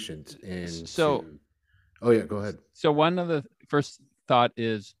the patient and So, to. Oh yeah, go ahead. so one of the first thought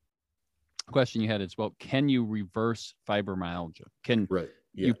is question you had is, well, can you reverse fibromyalgia? Can Right.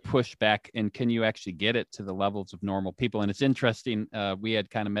 Yeah. you push back, and can you actually get it to the levels of normal people? And it's interesting. We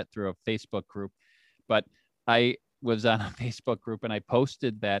had kind of met through a Facebook group, but I was on a Facebook group and I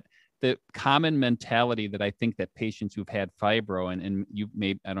posted that the common mentality that I think that patients who've had fibro, and you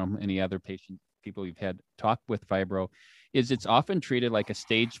may, I don't know any other people you've had talk with fibro, is it's often treated like a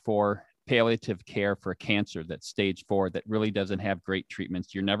stage 4 palliative care for cancer. That's stage 4, that really doesn't have great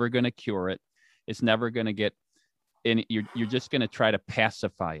treatments. You're never going to cure it. It's never going to get, and you're just going to try to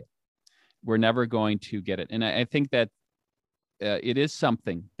pacify it. We're never going to get it. And I think that it is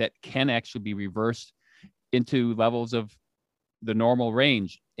something that can actually be reversed into levels of the normal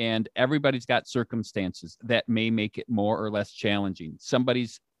range. And everybody's got circumstances that may make it more or less challenging.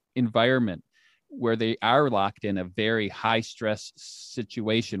 Somebody's environment where they are locked in a very high stress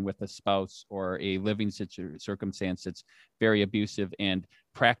situation with a spouse or a living circumstance that's very abusive, and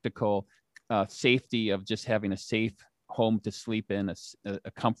practical safety of just having a safe home to sleep in,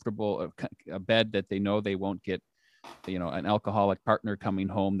 a comfortable a bed that they know they won't get, an alcoholic partner coming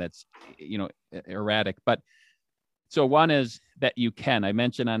home that's, erratic. But so one is that I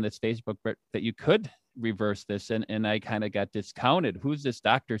mentioned on this Facebook that you could reverse this, and I kind of got discounted. Who's this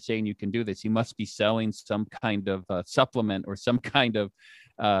doctor saying you can do this? He must be selling some kind of supplement or some kind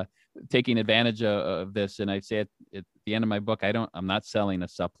of taking advantage of this. And I say at the end of my book, I'm not selling a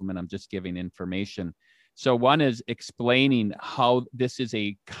supplement. I'm just giving information. So one is explaining how this is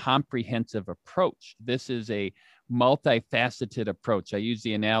a comprehensive approach. This is a multifaceted approach. I use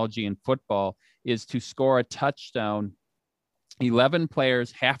the analogy in football is to score a touchdown. 11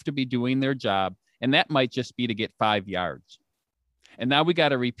 players have to be doing their job, and that might just be to get 5 yards. And now we got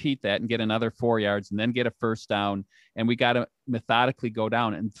to repeat that and get another 4 yards and then get a first down. And we got to methodically go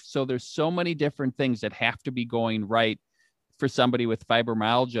down. And so there's so many different things that have to be going right for somebody with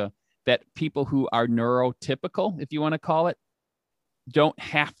fibromyalgia that people who are neurotypical, if you want to call it, don't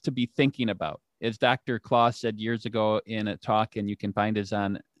have to be thinking about. As Dr. Claus said years ago in a talk, and you can find this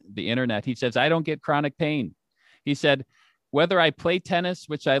on the internet, he says, I don't get chronic pain. He said, whether I play tennis,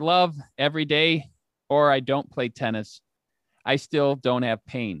 which I love every day, or I don't play tennis, I still don't have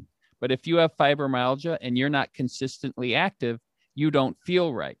pain. But if you have fibromyalgia and you're not consistently active, you don't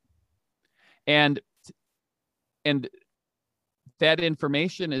feel right. And that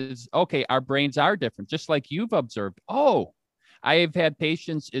information is, okay, our brains are different, just like you've observed. Oh, I have had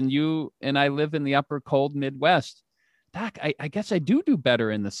patients, and you and I live in the upper cold Midwest. Doc, I guess I do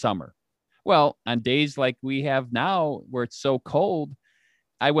better in the summer. Well, on days like we have now where it's so cold,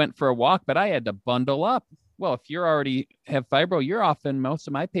 I went for a walk, but I had to bundle up. Well, if you're already have fibro, most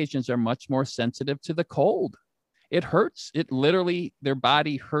of my patients are much more sensitive to the cold. It hurts. It literally, their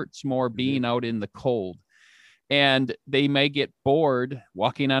body hurts more being out in the cold. And they may get bored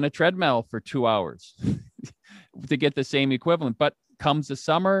walking on a treadmill for 2 hours to get the same equivalent. But comes the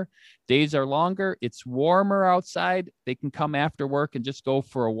summer, days are longer, it's warmer outside, they can come after work and just go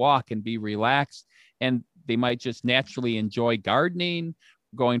for a walk and be relaxed. And they might just naturally enjoy gardening,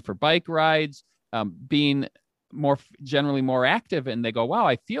 going for bike rides, being generally more active. And they go, wow,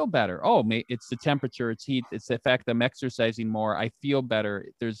 I feel better. Oh, it's the temperature, it's heat, it's the fact that I'm exercising more, I feel better.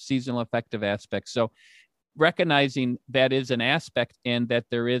 There's seasonal affective aspects. So recognizing that is an aspect and that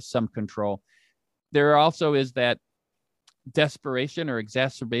there is some control. There also is that desperation or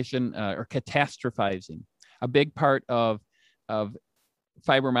exacerbation or catastrophizing. A big part of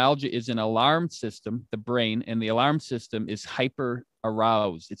fibromyalgia is an alarm system, the brain, and the alarm system is hyper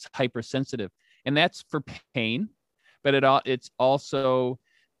aroused. It's hypersensitive. And that's for pain, but it's also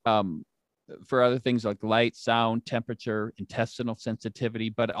for other things like light, sound, temperature, intestinal sensitivity,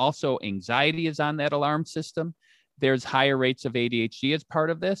 but also anxiety is on that alarm system. There's higher rates of ADHD as part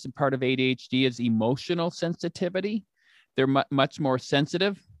of this, and part of ADHD is emotional sensitivity. They're much more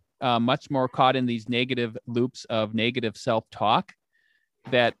sensitive, much more caught in these negative loops of negative self-talk.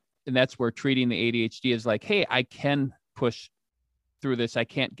 And that's where treating the ADHD is like, hey, I can push through this. I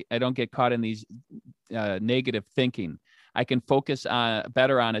don't get caught in these negative thinking. I can focus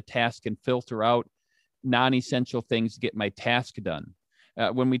better on a task and filter out non-essential things to get my task done.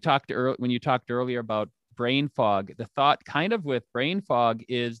 When you talked earlier about brain fog, the thought kind of with brain fog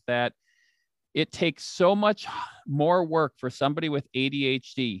is that it takes so much more work for somebody with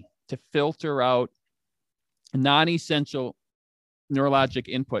ADHD to filter out non-essential neurologic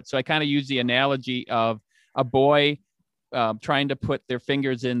input. So I kind of use the analogy of a boy trying to put their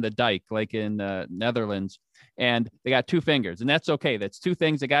fingers in the dike, like in Netherlands, and they got two fingers, and that's okay. That's two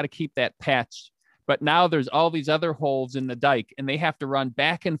things. They got to keep that patched. But now there's all these other holes in the dike, and they have to run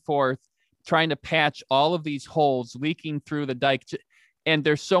back and forth trying to patch all of these holes leaking through the dike. And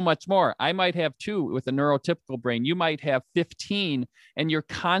there's so much more. I might have 2 with a neurotypical brain. You might have 15, and you're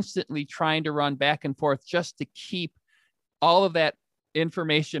constantly trying to run back and forth just to keep all of that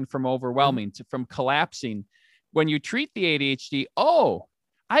information from overwhelming, from collapsing. When you treat the ADHD,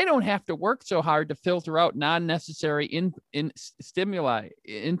 I don't have to work so hard to filter out non-necessary stimuli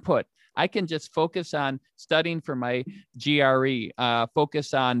input. I can just focus on studying for my GRE,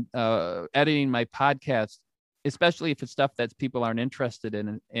 focus on editing my podcast, especially if it's stuff that people aren't interested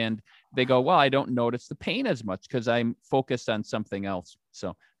in. And they go, well, I don't notice the pain as much because I'm focused on something else.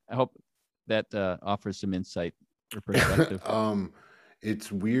 So I hope that offers some insight or perspective.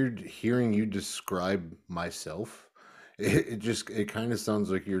 It's weird hearing you describe myself. It kind of sounds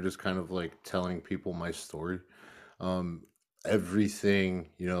like you're just kind of like telling people my story. Everything,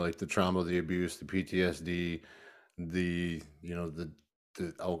 like the trauma, the abuse, the PTSD,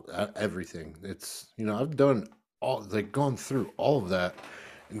 everything. It's, I've done gone through all of that.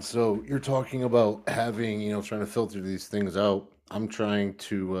 And so you're talking about having, trying to filter these things out. I'm trying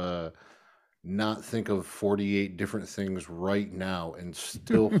to, not think of 48 different things right now and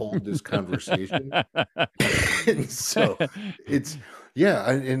still hold this conversation. And so it's,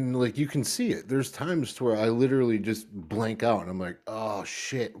 and like you can see it. There's times to where I literally just blank out and I'm like, oh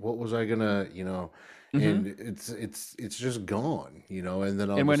shit, what was I gonna, and it's just gone, and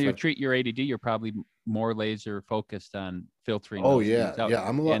then and when you treat your ADD, you're probably more laser focused on filtering. Things out.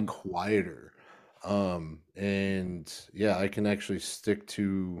 I'm a lot quieter. And I can actually stick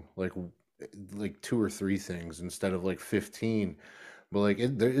to like 2 or 3 things instead of like 15, but like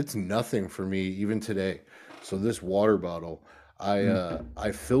it's nothing for me even today. So this water bottle,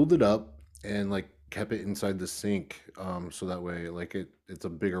 I filled it up and like kept it inside the sink, so that way like it's a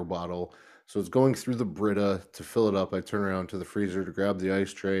bigger bottle, so it's going through the Brita to fill it up. I turn around to the freezer to grab the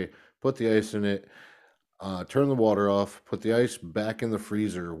ice tray, put the ice in it, turn the water off, put the ice back in the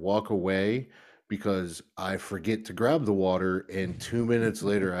freezer, walk away because I forget to grab the water, and 2 minutes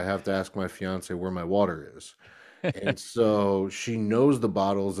later I have to ask my fiance where my water is. And so she knows the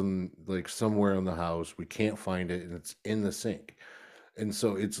bottle's in like somewhere in the house. We can't find it, and it's in the sink. And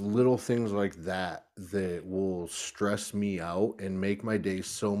so it's little things like that that will stress me out and make my day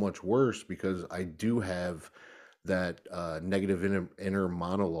so much worse because I do have that negative inner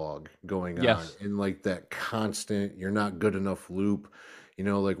monologue going on, and like that constant "you're not good enough" loop.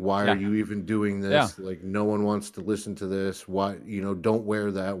 Like, why are you even doing this? Like, no one wants to listen to this. Why, don't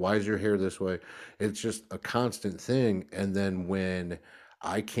wear that. Why is your hair this way? It's just a constant thing. And then when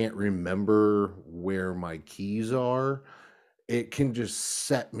I can't remember where my keys are, it can just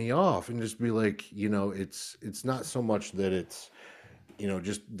set me off and just be like, it's not so much that it's,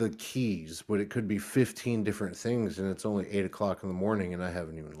 just the keys, but it could be 15 different things, and it's only 8 o'clock in the morning and I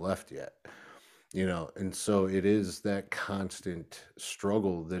haven't even left yet. And so it is that constant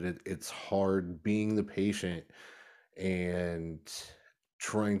struggle that it's hard being the patient and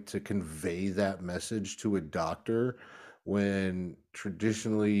trying to convey that message to a doctor when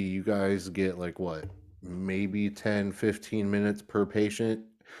traditionally you guys get like what, maybe 10-15 minutes per patient,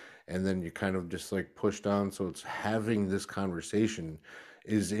 and then you kind of just like pushed on. So it's having this conversation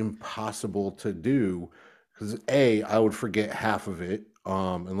is impossible to do because I would forget half of it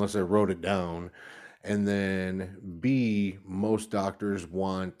unless I wrote it down. And then B, most doctors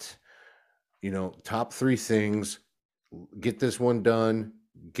want, top 3 things, get this one done,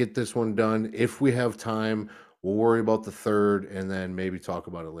 get this one done. If we have time, we'll worry about the third and then maybe talk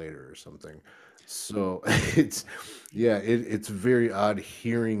about it later or something. So it's very odd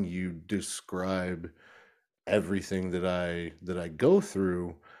hearing you describe everything that I go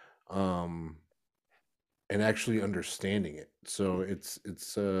through, um, and actually understanding it. So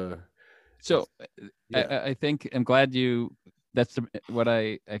So yeah. I think I'm glad that's what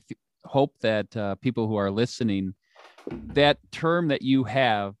hope that people who are listening, that term that you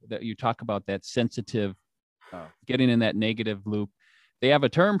have, that you talk about, that sensitive, getting in that negative loop, they have a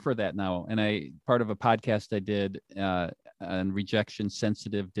term for that now. And part of a podcast I did on rejection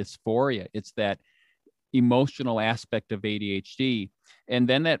sensitive dysphoria. It's that emotional aspect of ADHD. And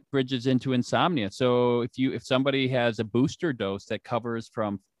then that bridges into insomnia. So if somebody has a booster dose that covers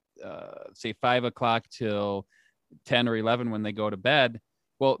from say 5 o'clock till 10 or 11 when they go to bed,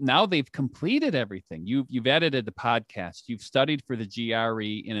 well, now they've completed everything. You've edited the podcast. You've studied for the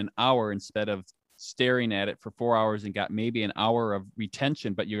GRE in an hour instead of staring at it for 4 hours and got maybe an hour of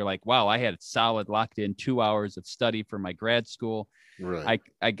retention. But you're like, wow, I had solid locked in 2 hours of study for my grad school. Right.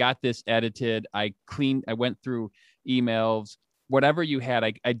 I got this edited. I went through emails, whatever you had.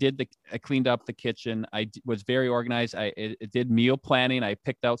 I cleaned up the kitchen. Was very organized. I did meal planning. I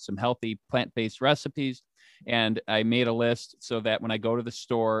picked out some healthy plant-based recipes, and I made a list so that when I go to the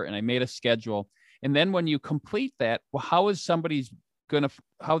store, and I made a schedule. And then when you complete that, well, how's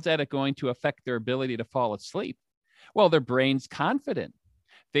that going to affect their ability to fall asleep? Well, their brain's confident.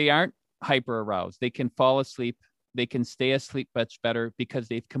 They aren't hyper aroused. They can fall asleep. They can stay asleep much better because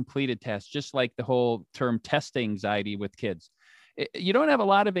they've completed tasks, just like the whole term test anxiety with kids. You don't have a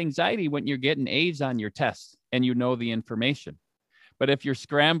lot of anxiety when you're getting A's on your tests and you know the information. But if you're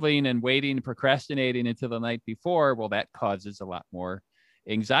scrambling and waiting, procrastinating until the night before, well, that causes a lot more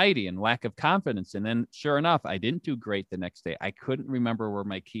anxiety and lack of confidence. And then sure enough, I didn't do great the next day. I couldn't remember where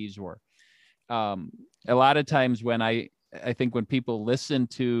my keys were. A lot of times I think when people listen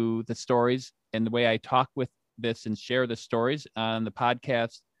to the stories and the way I talk with this and share the stories on the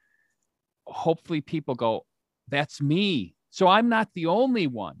podcast, hopefully people go, that's me. So I'm not the only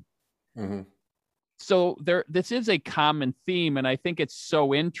one. Mm-hmm. So this is a common theme. And I think it's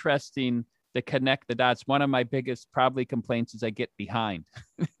so interesting to connect the dots. One of my biggest probably complaints is I get behind.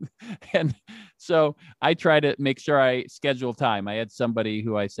 And so I try to make sure I schedule time. I had somebody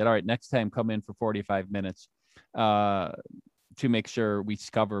who I said, all right, next time come in for 45 minutes to make sure we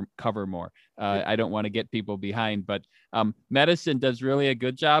cover more. I don't want to get people behind, but medicine does really a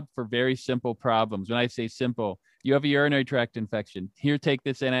good job for very simple problems. When I say simple, you have a urinary tract infection. Here, take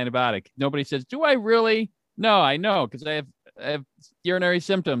this antibiotic. Nobody says, do I really? No, I know, because I have urinary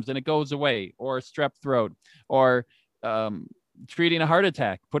symptoms and it goes away, or strep throat, or treating a heart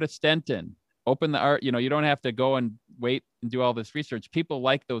attack, put a stent in, open the heart. You don't have to go and wait and do all this research. People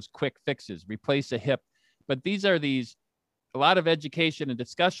like those quick fixes, replace a hip. But these are a lot of education and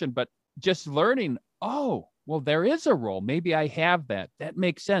discussion, but just learning, oh, well, there is a role. Maybe I have that. That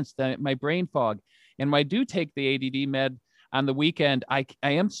makes sense. That my brain fog. And when I do take the ADD med on the weekend, I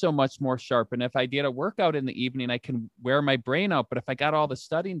am so much more sharp. And if I did a workout in the evening, I can wear my brain out. But if I got all the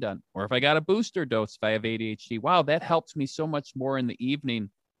studying done, or if I got a booster dose, if I have ADHD, wow, that helps me so much more in the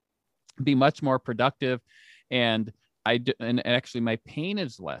evening, be much more productive. And actually my pain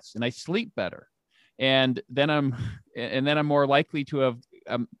is less and I sleep better. And then I'm more likely to have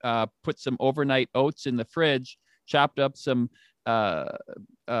put some overnight oats in the fridge, chopped up some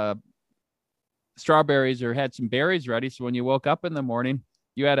strawberries, or had some berries ready. So when you woke up in the morning,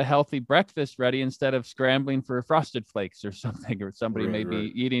 you had a healthy breakfast ready instead of scrambling for Frosted Flakes or something, or somebody may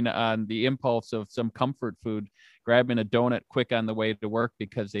be eating on the impulse of some comfort food, grabbing a donut quick on the way to work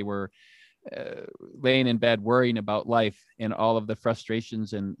because they were laying in bed worrying about life and all of the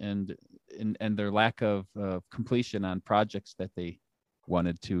frustrations and their lack of completion on projects that they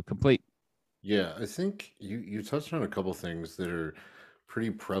wanted to complete. Yeah, I think you touched on a couple things that are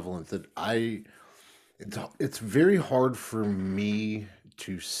pretty prevalent that it's very hard for me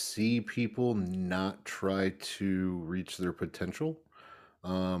to see people not try to reach their potential.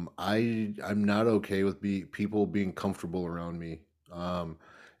 I'm not okay with people being comfortable around me.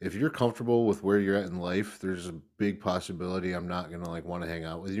 If you're comfortable with where you're at in life, there's a big possibility I'm not gonna like want to hang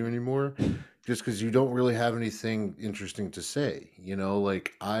out with you anymore, just because you don't really have anything interesting to say.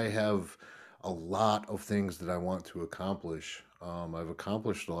 Like I have a lot of things that I want to accomplish. I've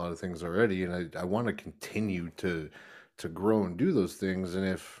accomplished a lot of things already, and I want to continue to grow and do those things. And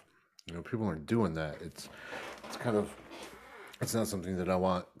if people aren't doing that, it's kind of it's not something that I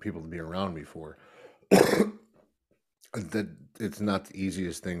want people to be around me for. That it's not the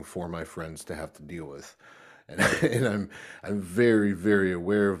easiest thing for my friends to have to deal with, and, and I'm very very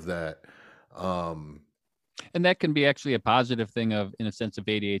aware of that. And that can be actually a positive thing in a sense of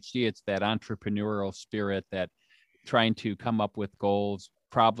ADHD. It's that entrepreneurial spirit, that trying to come up with goals,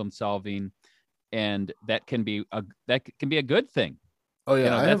 problem solving, and that can be a good thing. Oh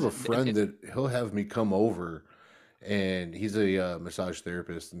yeah, I have That's a friend that he'll have me come over, and he's a massage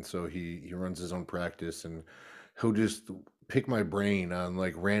therapist, and so he runs his own practice, and he'll just pick my brain on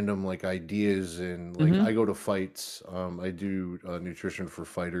like random like ideas, and like Mhm. I go to fights. I do nutrition for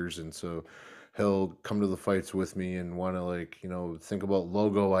fighters, and so he'll come to the fights with me and want to like think about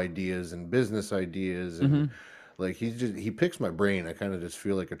logo ideas and business ideas, and Mhm. like he picks my brain. I kind of just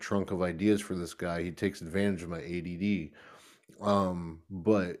feel like a trunk of ideas for this guy. He takes advantage of my ADD.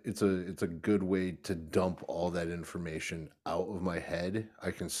 But it's a good way to dump all that information out of my head.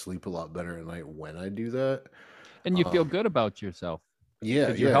 I can sleep a lot better at night when I do that. And you feel Um, good about yourself yeah,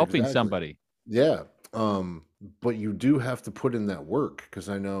 because you're yeah, helping exactly. somebody. Yeah. But you do have to put in that work, because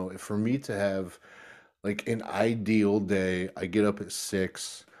I know for me to have like an ideal day, I get up at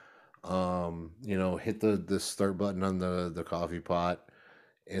 6, hit the start button on the coffee pot,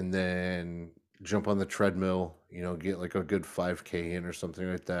 and then jump on the treadmill, get like a good 5K in or something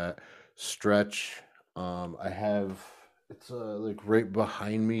like that. Stretch. I have it's like right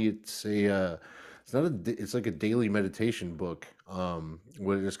behind me. It's not it's like a daily meditation book.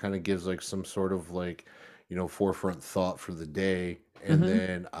 Where it just kind of gives like some sort of like, forefront thought for the day, and Mhm.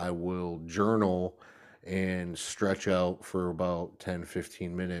 then I will journal and stretch out for about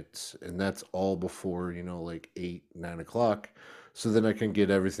 10-15 minutes, and that's all before like 8-9 o'clock, so then I can get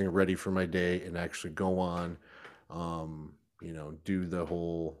everything ready for my day and actually go on, do the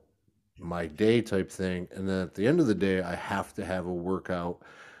whole my day type thing. And then at the end of the day, I have to have a workout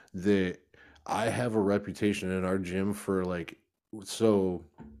that I have a reputation in our gym for like, so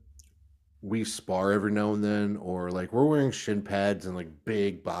we spar every now and then, or like we're wearing shin pads and like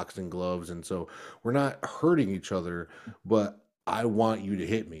big boxing gloves, and so we're not hurting each other, but I want you to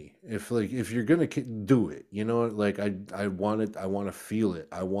hit me. If you're gonna do it, like I want it. I want to feel it.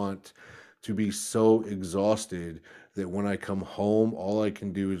 I want to be so exhausted that when I come home, all I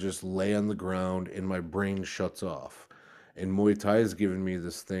can do is just lay on the ground and my brain shuts off. And Muay Thai has given me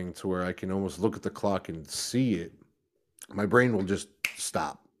this thing to where I can almost look at the clock and see it. My brain will just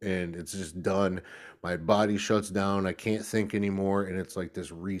stop and it's just done. My body shuts down. I can't think anymore. And it's like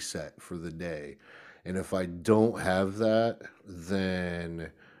this reset for the day. And if I don't have that,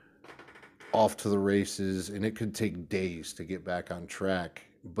 then off to the races. And it could take days to get back on track.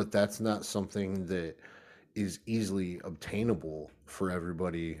 But that's not something that is easily obtainable for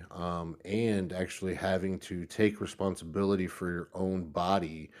everybody. And actually having to take responsibility for your own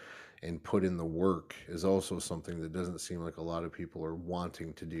body and put in the work is also something that doesn't seem like a lot of people are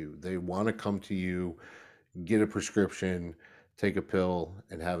wanting to do. They want to come to you, get a prescription, take a pill,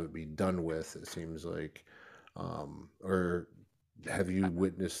 and have it be done with, it seems like. Or have you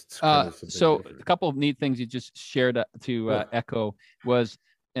witnessed kind of something So a different? couple of neat things you just shared to Yeah. echo was,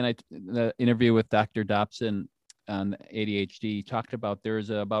 and the interview with Dr. Dobson on ADHD talked about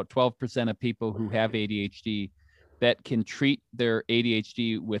there's about 12% of people who have ADHD that can treat their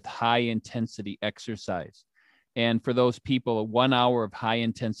ADHD with high intensity exercise. And for those people, 1 hour of high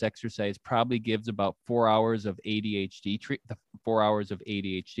intense exercise probably gives about 4 hours of ADHD, 4 hours of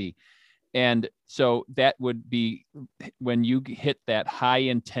ADHD. And so that would be when you hit that high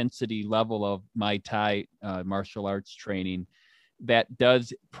intensity level of Muay Thai martial arts training, that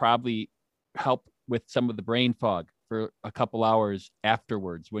does probably help with some of the brain fog for a couple hours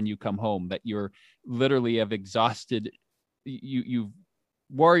afterwards when you come home, that you're literally have exhausted, you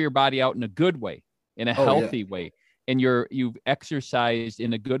wore your body out in a good way, in a Oh yeah. healthy way, and you've exercised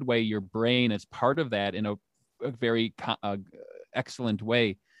in a good way your brain as part of that in a very excellent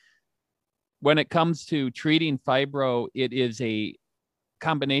way. When it comes to treating fibro, it is a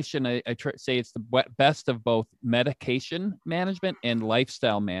combination. I say it's the best of both medication management and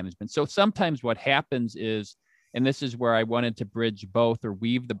lifestyle management. So sometimes what happens is, and this is where I wanted to bridge both or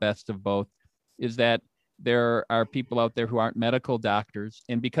weave the best of both, is that there are people out there who aren't medical doctors.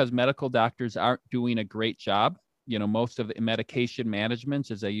 And because medical doctors aren't doing a great job, most of the medication managements,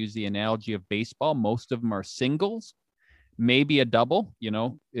 as I use the analogy of baseball, most of them are singles, maybe a double.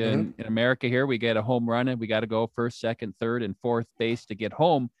 In Hmm. America here, we get a home run and we got to go first, second, third, and fourth base to get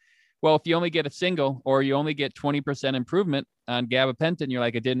home. Well, if you only get a single or you only get 20% improvement on gabapentin, you're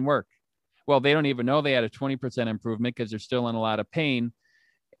like, it didn't work. Well, they don't even know they had a 20% improvement because they're still in a lot of pain,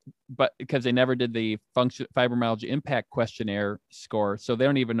 but because they never did the fibromyalgia impact questionnaire score. So they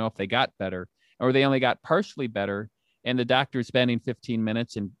don't even know if they got better or they only got partially better. And the doctor is spending 15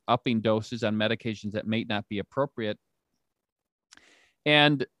 minutes and upping doses on medications that may not be appropriate.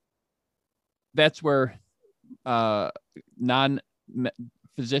 And that's where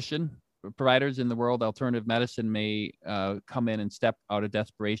non-physician providers in the world, alternative medicine, may come in and step out of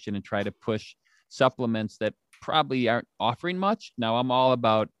desperation and try to push supplements that probably aren't offering much. Now I'm all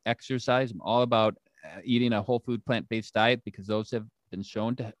about exercise. I'm all about eating a whole food plant-based diet because those have been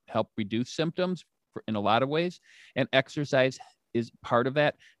shown to help reduce symptoms in a lot of ways. And exercise is part of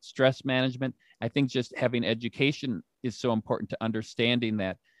that. Stress management. I think just having education is so important to understanding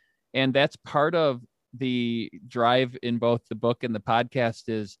that. And that's part of the drive in both the book and the podcast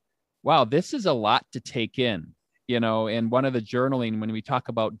is, wow, this is a lot to take in, and one of the journaling, when we talk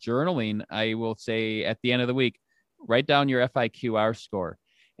about journaling, I will say at the end of the week, write down your FIQR score.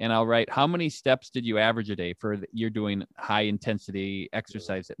 And I'll write, how many steps did you average a day you're doing high intensity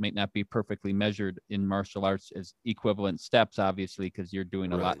exercise that might not be perfectly measured in martial arts as equivalent steps, obviously, because you're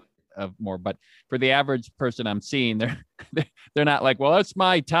doing a lot of more. But for the average person I'm seeing, they're not like, well, that's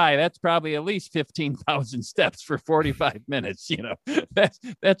my tie. That's probably at least 15,000 steps for 45 minutes.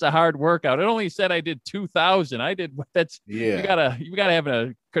 That's a hard workout. It only said I did 2,000. I did you gotta have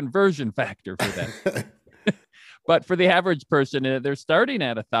a conversion factor for that. But for the average person, they're starting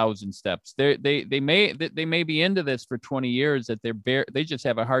at 1,000 steps. They may be into this for 20 years that they just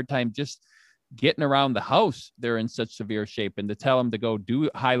have a hard time just getting around the house. They're in such severe shape, and to tell them to go do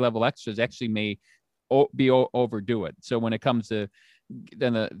high level exercise actually may overdo it. So when it comes to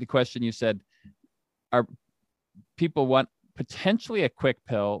then the question you said, are people want potentially a quick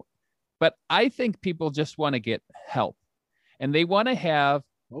pill, but I think people just want to get help, and they want to have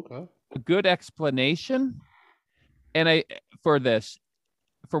a good explanation for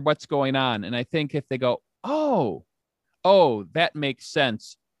what's going on. And I think if they go, oh, that makes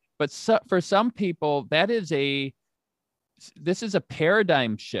sense. But for some people, this is a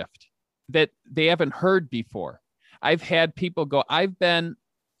paradigm shift that they haven't heard before. I've had people go, I had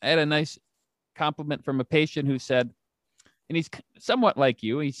a nice compliment from a patient who said, and he's somewhat like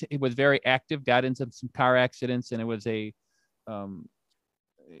you, he was very active, got into some car accidents, and it was a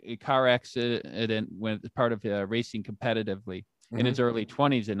car accident when part of racing competitively in his early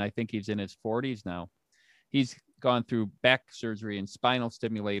 20s. And I think he's in his 40s now. He's gone through back surgery and spinal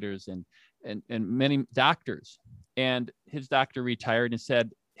stimulators and many doctors. And his doctor retired and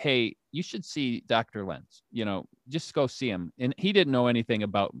said, hey, you should see Dr. Lenz, just go see him. And he didn't know anything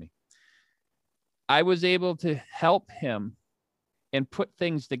about me. I was able to help him and put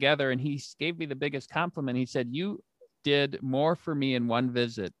things together. And he gave me the biggest compliment. He said, you did more for me in one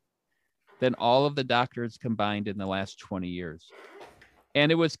visit than all of the doctors combined in the last 20 years.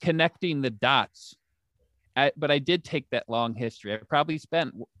 And it was connecting the dots. But I did take that long history. I probably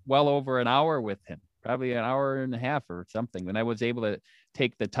spent well over an hour with him, probably an hour and a half or something. When I was able to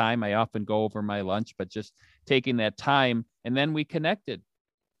take the time, I often go over my lunch, but just taking that time. And then we connected,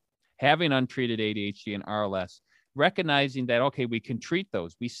 having untreated ADHD and RLS, recognizing that, okay, we can treat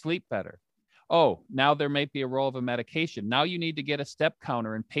those. We sleep better. Oh, now there might be a role of a medication. Now you need to get a step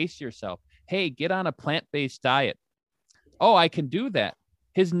counter and pace yourself. Hey, get on a plant-based diet. Oh, I can do that.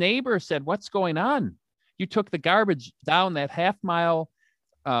 His neighbor said, what's going on? You took the garbage down that half-mile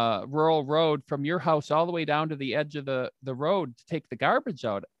rural road from your house all the way down to the edge of the road to take the garbage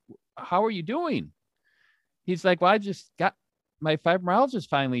out. How are you doing? He's like, well, I just got my fibromyalgia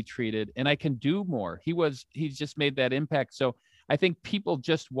finally treated and I can do more. He's just made that impact. So I think people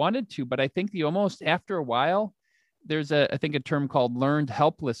just wanted to, but I think almost after a while, there's I think a term called learned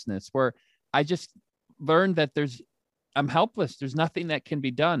helplessness, where I just learned that I'm helpless. There's nothing that can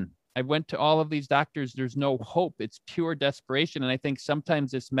be done. I went to all of these doctors. There's no hope. It's pure desperation. And I think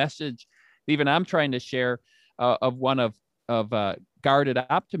sometimes this message, even I'm trying to share of one of guarded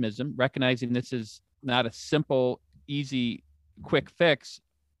optimism, recognizing this is not a simple, easy, quick fix,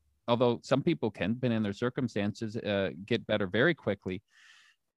 although some people can, depending on their circumstances, get better very quickly.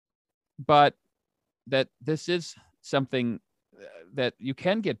 But that this is something that you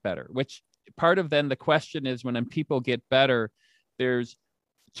can get better, which part of then the question is when people get better, there's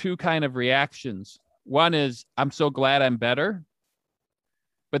two kind of reactions. One is, I'm so glad I'm better.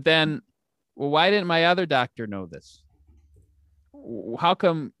 But then, well, why didn't my other doctor know this? How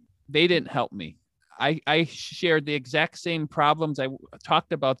come they didn't help me? I shared the exact same problems. I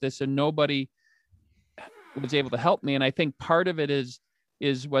talked about this and nobody was able to help me. And I think part of it is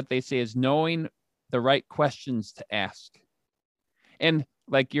what they say is knowing the right questions to ask. And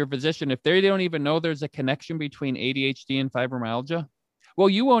like your physician, if they don't even know there's a connection between ADHD and fibromyalgia, well,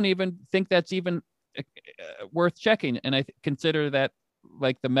 you won't even think that's even worth checking. And I consider that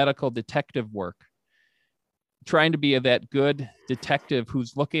like the medical detective work, trying to be that good detective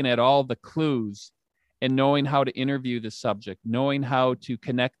who's looking at all the clues and knowing how to interview the subject, knowing how to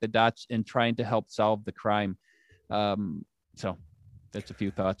connect the dots and trying to help solve the crime. So that's a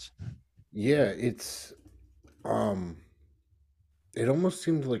few thoughts. Yeah, it's it almost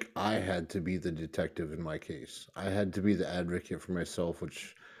seemed like I had to be the detective in my case. I had to be the advocate for myself,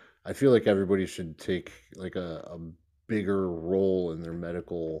 which I feel like everybody should take like a bigger role in their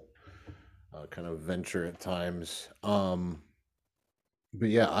medical kind of venture at times. But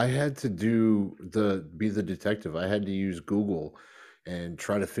yeah, I had to be the detective. I had to use Google and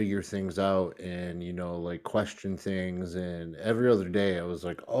try to figure things out and, like question things. And every other day I was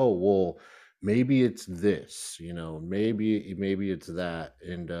like, oh, well, maybe it's this, maybe it's that.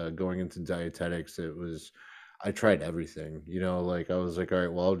 And going into dietetics, I tried everything, like I was like, all right,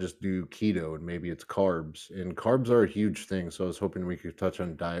 well, I'll just do keto and maybe it's carbs. And carbs are a huge thing. So I was hoping we could touch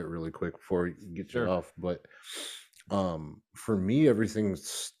on diet really quick before we get you Sure. off. But for me, everything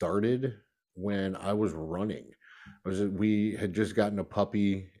started when I was running. We had just gotten a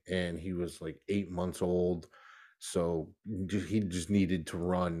puppy and he was like 8 months old. So he just needed to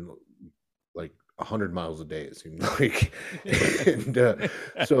run like 100 miles a day, it seemed like. And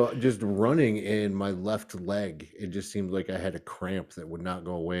so just running in my left leg, it just seemed like I had a cramp that would not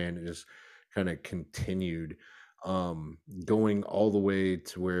go away. And it just kind of continued going all the way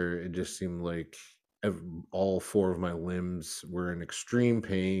to where it just seemed like all four of my limbs were in extreme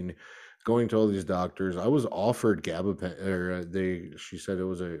pain. Going to all these doctors, I was offered gabapentin, or she said it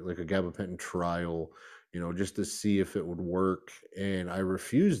was a gabapentin trial, just to see if it would work, and I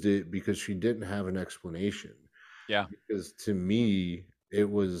refused it because she didn't have an explanation. Yeah. Because to me, it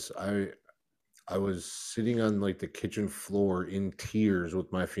was I was sitting on like the kitchen floor in tears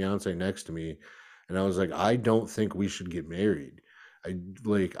with my fiance next to me, and I was like, I don't think we should get married. I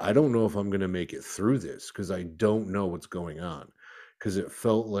don't know if I'm going to make it through this cuz I don't know what's going on. Cuz it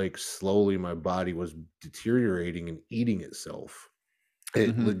felt like slowly my body was deteriorating and eating itself.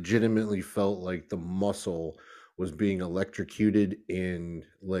 It Hmm. legitimately felt like the muscle was being electrocuted and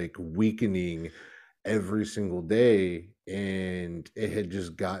like weakening every single day, and it had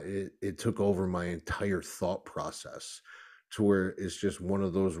just it took over my entire thought process, to where it's just one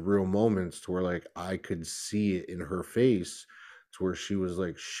of those real moments to where like I could see it in her face, to where she was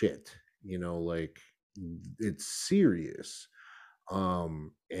like, shit, like it's serious.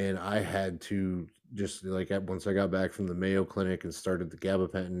 And I had to just like once I got back from the Mayo Clinic and started the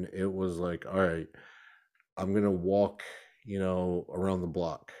gabapentin, it was like, all right, I'm gonna walk, around the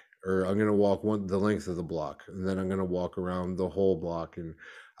block, or I'm gonna walk the length of the block, and then I'm gonna walk around the whole block. And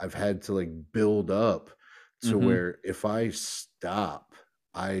I've had to like build up to Hmm. where if I stop,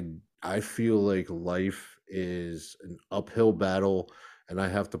 I I feel like life is an uphill battle, and I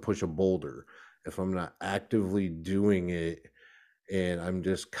have to push a boulder. If I'm not actively doing it, and I'm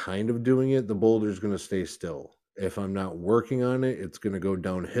just kind of doing it, the boulder's going to stay still. If I'm not working on it, it's going to go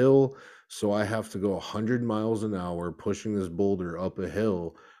downhill. So I have to go 100 miles an hour pushing this boulder up a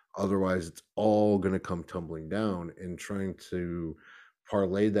hill. Otherwise, it's all going to come tumbling down. And trying to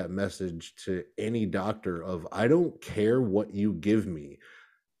parlay that message to any doctor of, I don't care what you give me.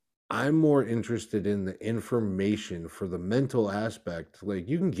 I'm more interested in the information for the mental aspect. Like,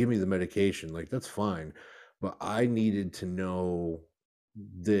 you can give me the medication, like, that's fine. But I needed to know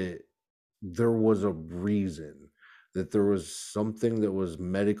that there was a reason, that there was something that was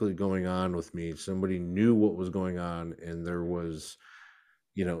medically going on with me. Somebody knew what was going on, and there was,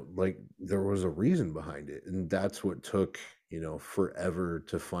 like, there was a reason behind it. And that's what took, forever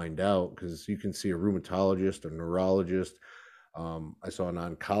to find out, because you can see a rheumatologist, a neurologist, I saw an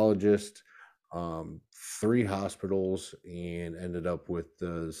oncologist, um, three hospitals, and ended up with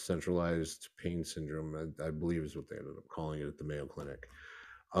the centralized pain syndrome. I believe is what they ended up calling it at the Mayo Clinic.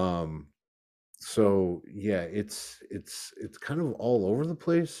 Um, so yeah, it's kind of all over the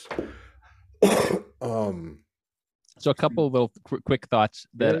place. um, So a couple of little quick thoughts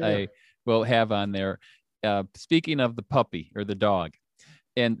yeah, that yeah, I will have on there. Speaking of the puppy or the dog,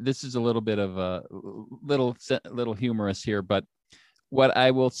 and this is a little bit of a little humorous here, but what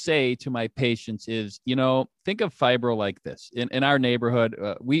I will say to my patients is, think of fibro like this. In our neighborhood,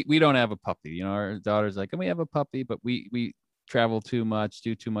 we don't have a puppy. Our daughter's like, and we have a puppy, but we travel too much,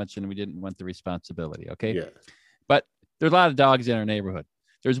 do too much, and we didn't want the responsibility. Okay, yeah. but there's a lot of dogs in our neighborhood.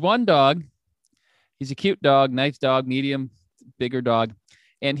 There's one dog. He's a cute dog, nice dog, medium, bigger dog,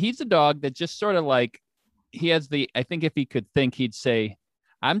 and he's a dog that just sort of like he has the. I think if he could think, he'd say,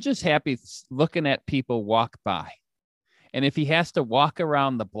 "I'm just happy looking at people walk by." And if he has to walk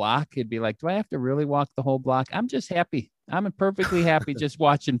around the block, he'd be like, do I have to really walk the whole block? I'm just happy. I'm perfectly happy just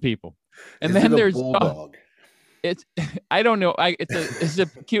watching people. And Is it then a there's bulldog? it's I don't know. It's a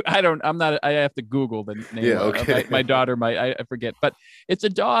cute. I'm not. I have to Google the name. Yeah, okay. My daughter might. I forget, but it's a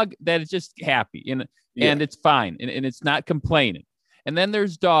dog that is just happy and Yeah, it's fine and it's not complaining. And then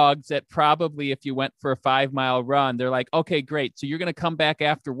there's dogs that probably, if you went for a 5-mile run, they're like, okay, great. So you're going to come back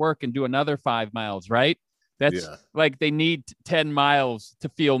after work and do another 5 miles, right? That's like they need 10 miles to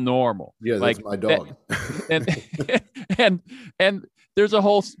feel normal. Yeah, like that's my dog. And there's a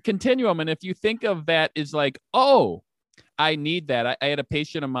whole continuum. And if you think of that as like, oh, I need that. I had a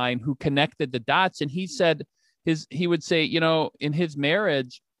patient of mine who connected the dots, and he said he would say, in his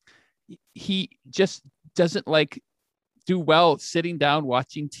marriage, he just doesn't like do well sitting down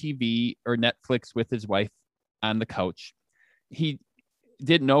watching TV or Netflix with his wife on the couch. He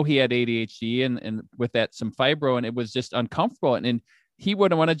didn't know he had ADHD and with that some fibro, and it was just uncomfortable. And he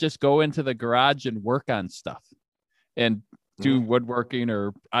wouldn't want to just go into the garage and work on stuff and do woodworking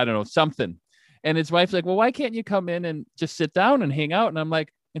or I don't know, something. And his wife's like, well, why can't you come in and just sit down and hang out? And I'm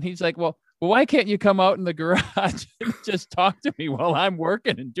like, and he's like, well, why can't you come out in the garage and just talk to me while I'm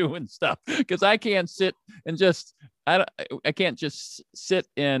working and doing stuff? Because I can't sit and just, I can't just sit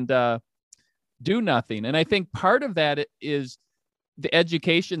and do nothing. And I think part of that is the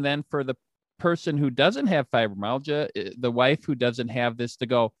education then for the person who doesn't have fibromyalgia, the wife who doesn't have this, to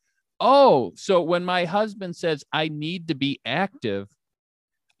go, oh, so when my husband says I need to be active,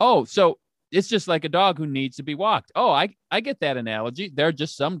 oh, so it's just like a dog who needs to be walked. Oh, I get that analogy. There are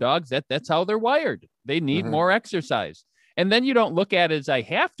just some dogs that's how they're wired. They need more exercise. And then you don't look at it as I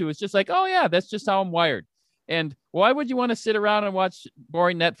have to. It's just like, oh yeah, that's just how I'm wired. And why would you want to sit around and watch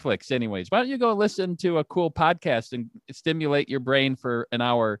boring Netflix anyways? Why don't you go listen to a cool podcast and stimulate your brain for an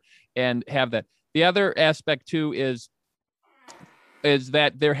hour and have that? The other aspect too is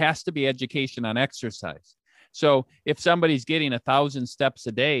that there has to be education on exercise. So if somebody's getting 1,000 steps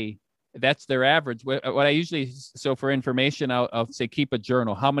a day, that's their average. What I usually, so for information, I'll say, keep a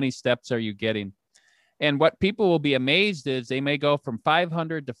journal. How many steps are you getting? And what people will be amazed is they may go from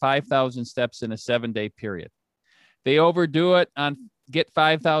 500 to 5,000 steps in a 7-day period. They overdo it get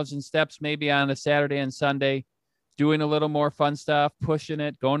 5,000 steps, maybe on a Saturday and Sunday, doing a little more fun stuff, pushing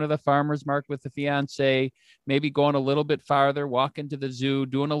it, going to the farmer's market with the fiance, maybe going a little bit farther, walking to the zoo,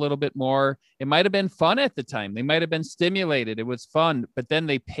 doing a little bit more. It might have been fun at the time. They might have been stimulated. It was fun, but then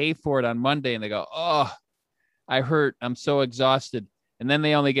they pay for it on Monday and they go, oh, I hurt. I'm so exhausted. And then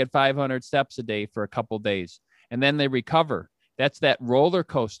they only get 500 steps a day for a couple days. And then they recover. That's that roller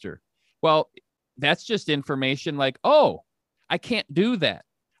coaster. Well, that's just information like, oh, I can't do that.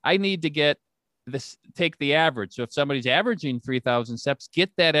 I need to get this, take the average. So if somebody's averaging 3,000 steps,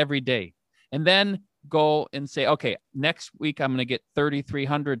 get that every day. And then go and say, okay, next week I'm going to get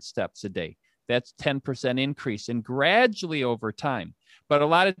 3,300 steps a day. That's 10% increase, and gradually over time. But a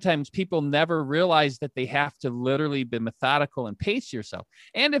lot of times people never realize that they have to literally be methodical and pace yourself.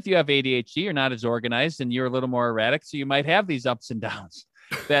 And if you have ADHD, you're not as organized and you're a little more erratic. So you might have these ups and downs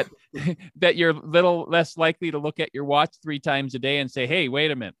that you're a little less likely to look at your watch 3 times a day and say, hey,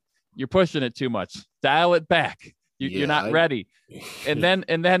 wait a minute, you're pushing it too much. Dial it back. You're not ready. And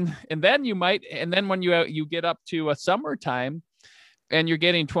then you might, and then when you get up to a summertime and you're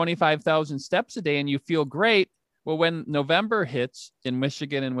getting 25,000 steps a day and you feel great. Well, when November hits in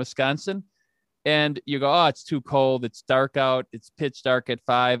Michigan and Wisconsin and you go, oh, it's too cold. It's dark out. It's pitch dark at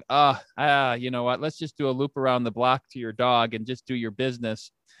 5. You know what? Let's just do a loop around the block to your dog and just do your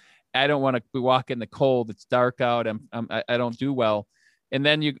business. I don't want to be walking the cold. It's dark out. I don't do well. And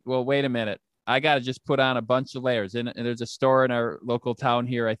then wait a minute. I got to just put on a bunch of layers. And there's a store in our local town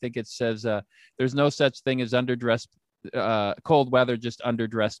here. I think it says there's no such thing as underdressed, cold weather, just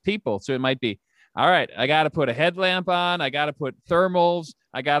underdressed people. So it might be, all right, I got to put a headlamp on. I got to put thermals.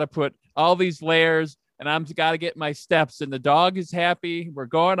 I got to put all these layers, and I'm got to get my steps. And the dog is happy. We're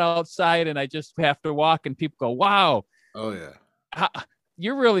going outside, and I just have to walk. And people go, wow. Oh, yeah.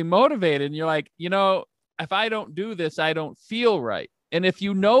 You're really motivated. And you're like, if I don't do this, I don't feel right. And if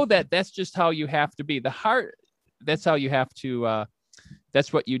you know that, that's just how you have to be. The heart, that's how you have to,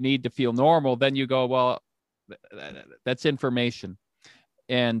 that's what you need to feel normal. Then you go, well, that's information.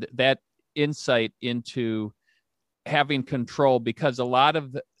 And that insight into having control, because a lot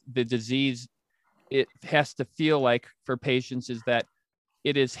of the disease, it has to feel like for patients is that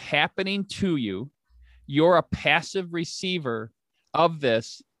it is happening to you. You're a passive receiver of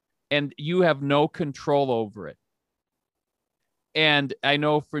this and you have no control over it. And I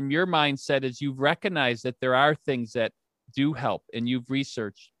know from your mindset is you've recognized that there are things that do help and you've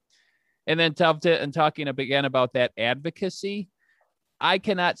researched. And then talking again about that advocacy, I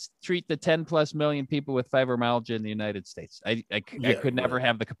cannot treat the 10 plus million people with fibromyalgia in the United States. I could never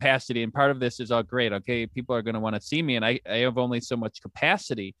have the capacity. And part of this is, oh, great. Okay. People are going to want to see me. And I have only so much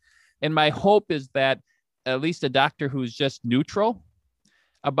capacity. And my hope is that at least a doctor who's just neutral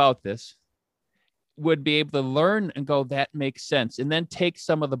about this would be able to learn and go, that makes sense. And then take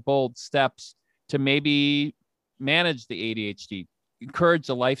some of the bold steps to maybe manage the ADHD, encourage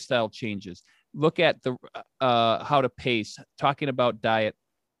the lifestyle changes, look at the how to pace, talking about diet,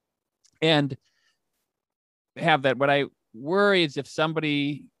 and have that. What I worry is if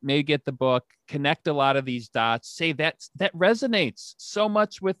somebody may get the book, connect a lot of these dots, say that resonates so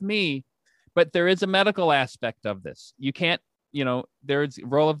much with me, but there is a medical aspect of this. You can't, there's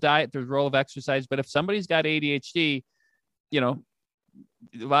role of diet, there's role of exercise, but if somebody's got ADHD,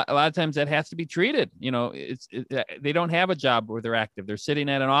 a lot of times that has to be treated. They don't have a job where they're active. They're sitting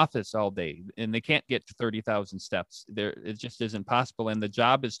at an office all day and they can't get to 30,000 steps. It just isn't possible. And the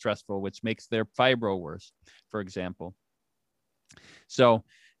job is stressful, which makes their fibro worse, for example. So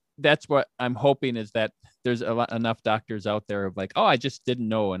that's what I'm hoping, is that there's enough doctors out there of like, oh, I just didn't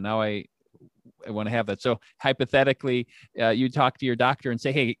know. And now I want to have that. So hypothetically, you talk to your doctor and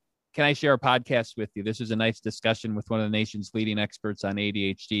say, hey, can I share a podcast with you? This is a nice discussion with one of the nation's leading experts on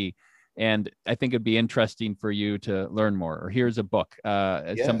ADHD. And I think it'd be interesting for you to learn more. Or here's a book.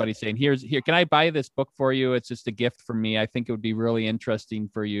 Somebody saying, here, can I buy this book for you? It's just a gift from me. I think it would be really interesting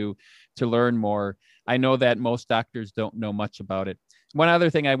for you to learn more. I know that most doctors don't know much about it. One other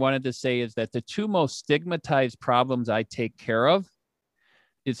thing I wanted to say is that the two most stigmatized problems I take care of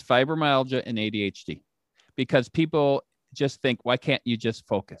is fibromyalgia and ADHD, because people just think, why can't you just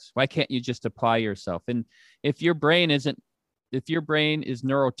focus? Why can't you just apply yourself? And if your brain is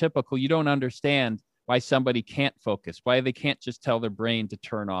neurotypical, you don't understand why somebody can't focus, why they can't just tell their brain to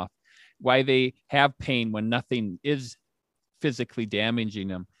turn off, why they have pain when nothing is physically damaging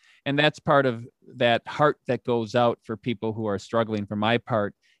them. And that's part of that heart that goes out for people who are struggling. For my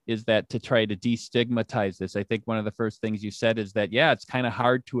part, is that to try to destigmatize this. I think one of the first things you said is that, yeah, it's kind of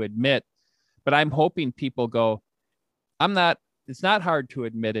hard to admit, but I'm hoping people go, it's not hard to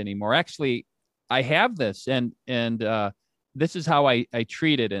admit anymore. Actually, I have this, and this is how I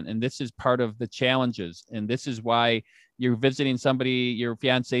treat it. And this is part of the challenges. And this is why you're visiting somebody, your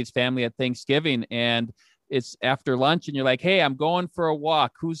fiance's family at Thanksgiving, and it's after lunch and you're like, hey, I'm going for a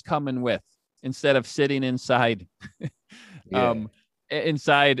walk. Who's coming with? Instead of sitting inside,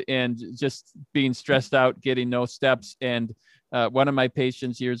 inside and just being stressed out, getting no steps. And one of my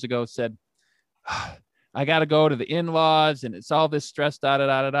patients years ago said, I got to go to the in-laws and it's all this stress, da, da,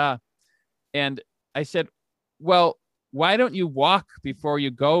 da, da, da. And I said, well, why don't you walk before you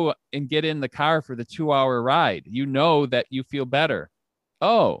go and get in the car for the 2-hour ride? You know that you feel better.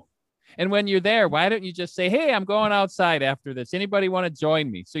 Oh, and when you're there, why don't you just say, hey, I'm going outside after this. Anybody want to join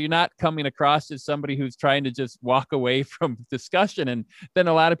me? So you're not coming across as somebody who's trying to just walk away from discussion. And then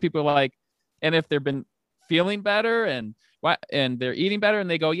a lot of people are like, and if they've been feeling better and they're eating better and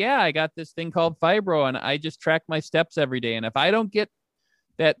they go, yeah, I got this thing called fibro and I just track my steps every day. And if I don't get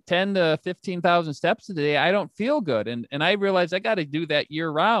that 10 to 15,000 steps a day, I don't feel good. And I realized I got to do that year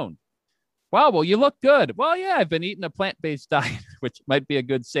round. Wow, well, you look good. Well, yeah, I've been eating a plant-based diet, which might be a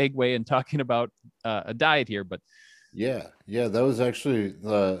good segue in talking about a diet here. But Yeah, that was actually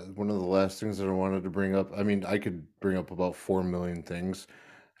one of the last things that I wanted to bring up. I mean, I could bring up about 4 million things.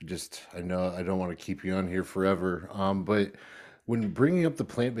 I know I don't want to keep you on here forever. But when bringing up the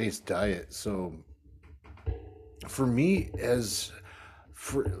plant-based diet, so for me,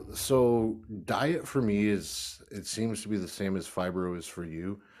 diet for me it seems to be the same as fibro is for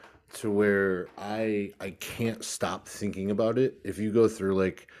you, to where I can't stop thinking about it. If you go through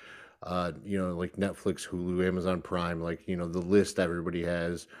like like Netflix, Hulu, Amazon Prime, like the list everybody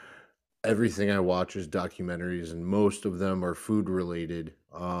has, everything I watch is documentaries, and most of them are food related.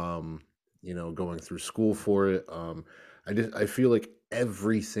 Going through school for it. I feel like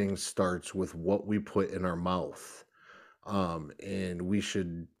everything starts with what we put in our mouth. And we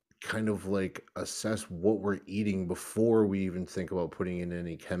should kind of like assess what we're eating before we even think about putting in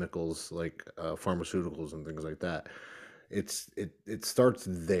any chemicals like pharmaceuticals and things like that. It starts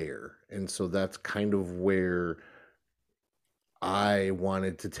there, and so that's kind of where I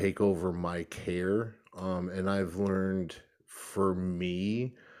wanted to take over my care. And I've learned, for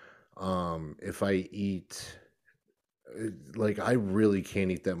me, if I eat, like, I really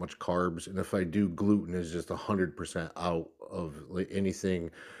can't eat that much carbs, and if I do, gluten is just 100% out of like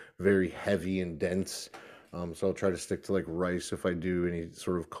anything very heavy and dense. So I'll try to stick to like rice if I do any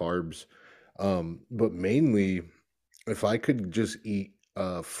sort of carbs. But mainly, if I could just eat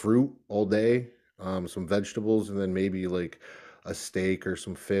fruit all day, some vegetables, and then maybe like a steak or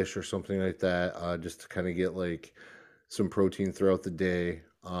some fish or something like that, just to kind of get like some protein throughout the day,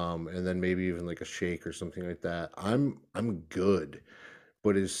 and then maybe even like a shake or something like that. I'm good,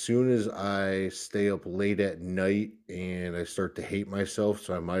 But as soon as I stay up late at night and I start to hate myself,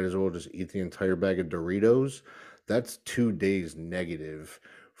 so I might as well just eat the entire bag of Doritos, that's 2 days negative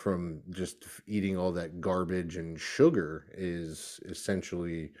from just eating all that garbage. And sugar is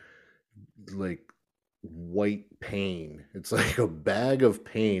essentially like white pain. It's like a bag of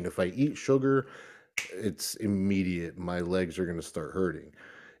pain. If I eat sugar, it's immediate. My legs are going to start hurting.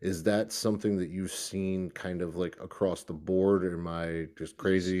 Is that something that you've seen kind of like across the board? Or am I just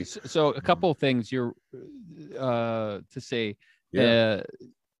crazy? So a couple of things you're to say. Yeah.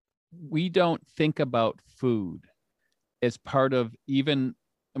 We don't think about food as part of, even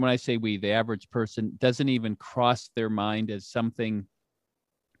when I say we, the average person doesn't even cross their mind as something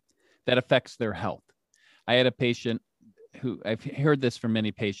that affects their health. I had a patient who, I've heard this from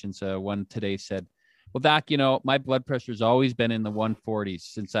many patients. One today said, well, doc, my blood pressure's always been in the 140s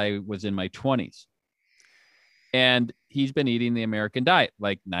since I was in my 20s. And he's been eating the American diet,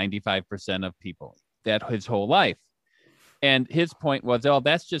 like 95% of people, that his whole life. And his point was, oh,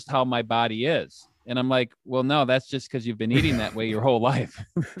 that's just how my body is. And I'm like, well, no, that's just because you've been eating that way your whole life.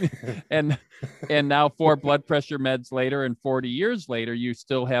 and now 4 blood pressure meds later and 40 years later, you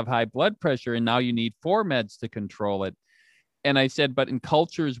still have high blood pressure. And now you need 4 meds to control it. And I said, but in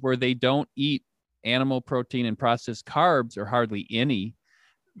cultures where they don't eat animal protein and processed carbs, or hardly any,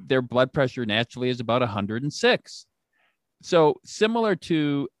 their blood pressure naturally is about 106. So similar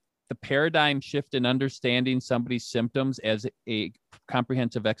to the paradigm shift in understanding somebody's symptoms as a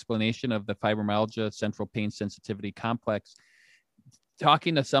comprehensive explanation of the fibromyalgia central pain sensitivity complex,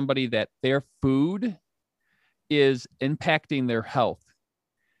 talking to somebody that their food is impacting their health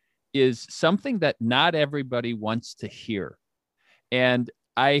is something that not everybody wants to hear. And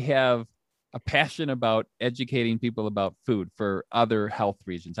I have a passion about educating people about food for other health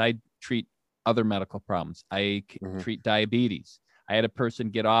reasons. I treat other medical problems. I treat diabetes. I had a person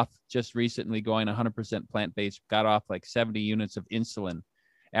get off just recently going 100% plant-based, got off like 70 units of insulin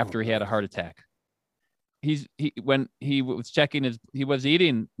after he had a heart attack. When he was checking he was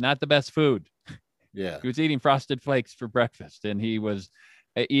eating not the best food. Yeah. He was eating Frosted Flakes for breakfast, and he was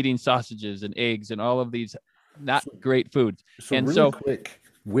eating sausages and eggs and all of these not great foods. So and really quick,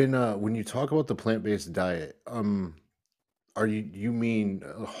 when you talk about the plant-based diet, are you mean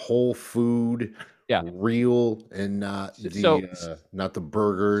whole food, yeah, real, and not the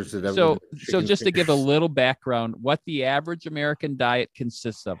burgers that so just to give a little background, what the average American diet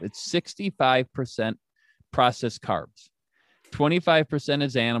consists of, it's 65% processed carbs, 25%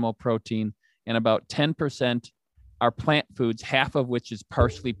 is animal protein, and about 10% are plant foods, half of which is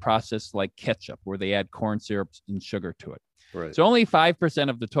partially processed like ketchup, where they add corn syrups and sugar to it. Right. So only 5%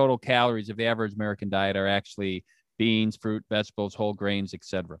 of the total calories of the average American diet are actually beans, fruit, vegetables, whole grains,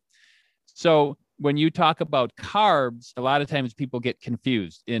 etc. So when you talk about carbs, a lot of times people get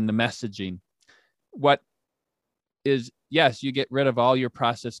confused in the messaging. What is, yes, you get rid of all your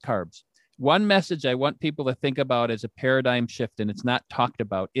processed carbs. One message I want people to think about as a paradigm shift, and it's not talked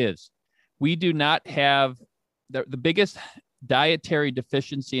about, is we do not have the biggest dietary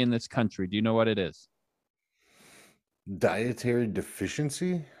deficiency in this country. Do you know what it is? Dietary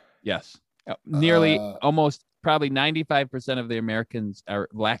deficiency? Yes. Nearly almost probably 95% of the Americans are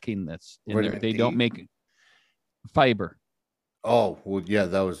lacking this. They don't make fiber. Oh, well, yeah,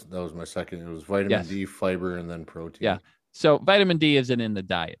 that was my second. It was vitamin D, fiber, and then protein. Yeah. So vitamin D isn't in the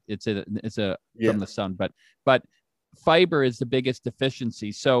diet. It's from the sun, but fiber is the biggest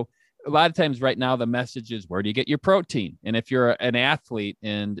deficiency. So a lot of times right now, the message is, where do you get your protein? And if you're an athlete,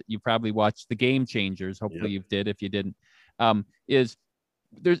 and you probably watched the Game Changers, hopefully you did, if you didn't,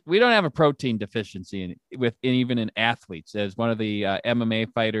 we don't have a protein deficiency even in athletes. As one of the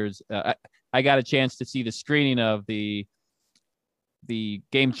MMA fighters, I got a chance to see the screening of the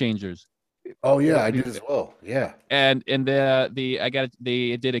Game Changers. Oh yeah, I did as well. Yeah. And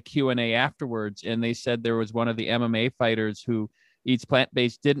they did a Q&A afterwards, and they said there was one of the MMA fighters who eats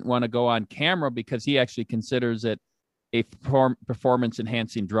plant-based, didn't want to go on camera because he actually considers it a performance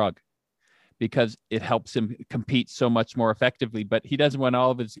enhancing drug, because it helps him compete so much more effectively. But he doesn't want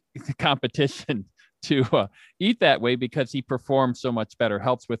all of his competition to eat that way, because he performs so much better,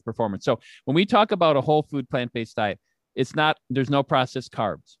 helps with performance. So when we talk about a whole food plant-based diet, there's no processed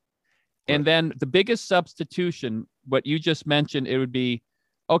carbs. Right. And then the biggest substitution, what you just mentioned, it would be,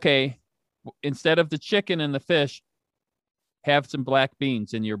 okay, instead of the chicken and the fish, have some black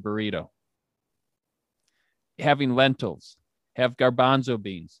beans in your burrito. Having lentils, have garbanzo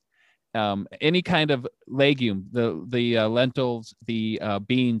beans. Any kind of legume, the lentils, the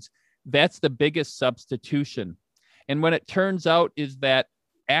beans, that's the biggest substitution. And when it turns out is that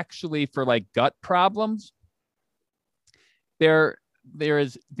actually for like gut problems, they're there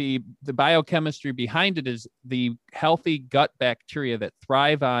is the biochemistry behind it is the healthy gut bacteria that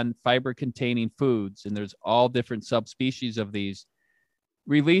thrive on fiber containing foods, and there's all different subspecies of these,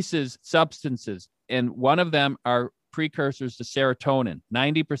 releases substances, and one of them are precursors to serotonin.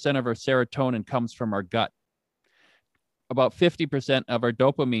 90% of our serotonin comes from our gut. About 50% of our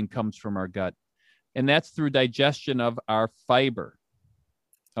dopamine comes from our gut, and that's through digestion of our fiber.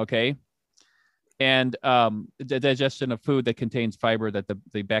 Okay. And the digestion of food that contains fiber that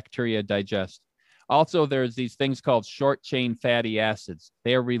the bacteria digest. Also, there's these things called short chain fatty acids.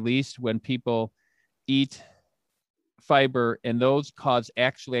 They are released when people eat fiber, and those cause,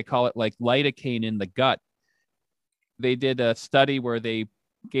 actually, I call it like lidocaine in the gut. They did a study where they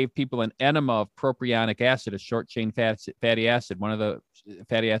gave people an enema of propionic acid, a short chain fatty acid, one of the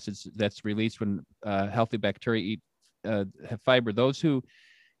fatty acids that's released when healthy bacteria eat fiber. Those who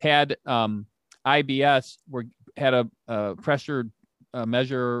had IBS had a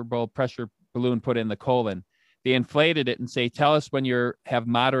measurable pressure balloon put in the colon. They inflated it and say, tell us when you have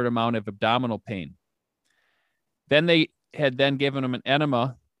moderate amount of abdominal pain. Then they had then given them an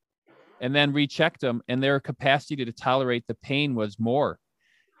enema and then rechecked them, and their capacity to tolerate the pain was more.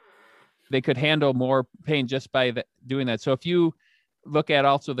 They could handle more pain just by doing that. So if you look at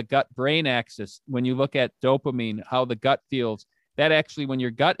also the gut-brain axis, when you look at dopamine, how the gut feels, that actually, when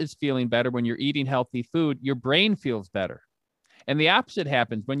your gut is feeling better, when you're eating healthy food, your brain feels better. And the opposite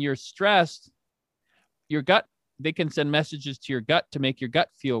happens. When you're stressed, your gut, they can send messages to your gut to make your gut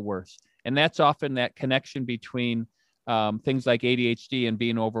feel worse. And that's often that connection between things like ADHD and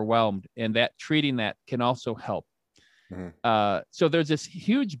being overwhelmed, and that treating that can also help. Mm-hmm. So there's this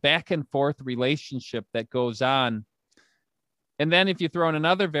huge back and forth relationship that goes on. And then if you throw in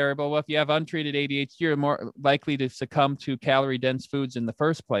another variable, well, if you have untreated ADHD, you're more likely to succumb to calorie-dense foods in the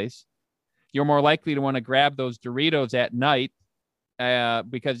first place. You're more likely to want to grab those Doritos at night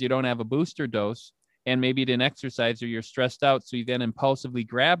because you don't have a booster dose, and maybe you didn't exercise or you're stressed out, so you then impulsively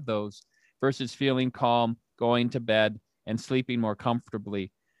grab those versus feeling calm, going to bed, and sleeping more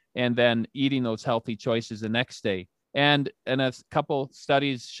comfortably, and then eating those healthy choices the next day. And a couple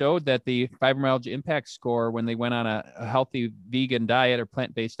studies showed that the fibromyalgia impact score, when they went on a healthy vegan diet or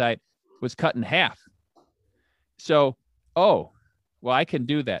plant-based diet, was cut in half. So, well, I can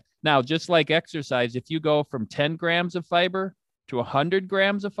do that. Now, just like exercise, if you go from 10 grams of fiber to 100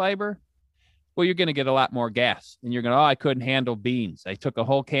 grams of fiber, well, you're going to get a lot more gas. And you're going to, I couldn't handle beans. I took a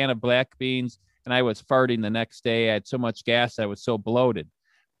whole can of black beans and I was farting the next day. I had so much gas, I was so bloated.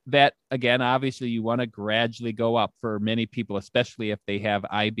 That, again, obviously you want to gradually go up for many people, especially if they have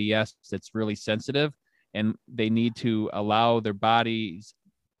IBS that's really sensitive, and they need to allow their bodies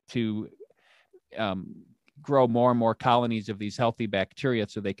to grow more and more colonies of these healthy bacteria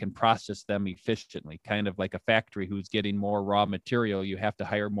so they can process them efficiently. Kind of like a factory who's getting more raw material, you have to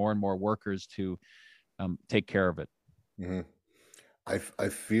hire more and more workers to take care of it. Mm-hmm. I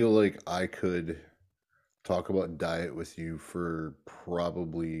feel like I could talk about diet with you for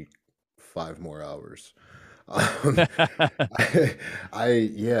probably 5 more hours. I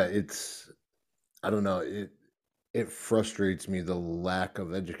don't know. It frustrates me, the lack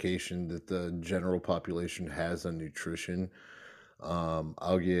of education that the general population has on nutrition.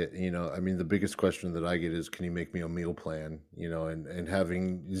 I'll get, the biggest question that I get is, can you make me a meal plan? And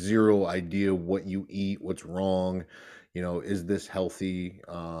having zero idea what you eat, what's wrong, is this healthy?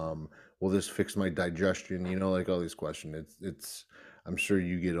 Will this fix my digestion? Like all these questions. It's I'm sure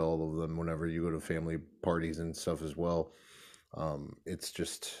you get all of them whenever you go to family parties and stuff as well. It's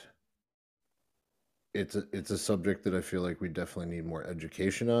just, it's a subject that I feel like we definitely need more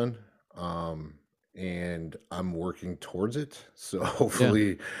education on. And I'm working towards it. So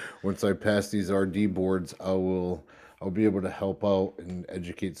hopefully once I pass these RD boards, I'll be able to help out and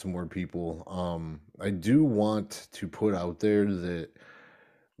educate some more people. I do want to put out there that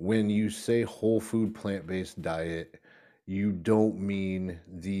when you say whole food plant-based diet, you don't mean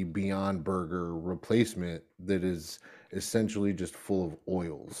the Beyond Burger replacement that is essentially just full of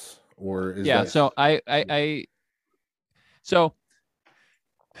oils, or is that... So I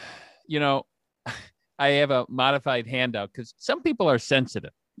have a modified handout because some people are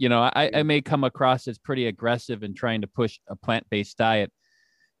sensitive. I may come across as pretty aggressive in trying to push a plant-based diet.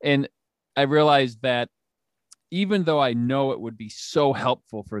 And I realized that even though I know it would be so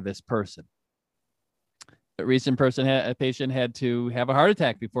helpful for this person, a recent patient had to have a heart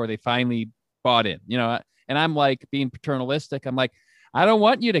attack before they finally bought in, and I'm like, being paternalistic, I'm like, I don't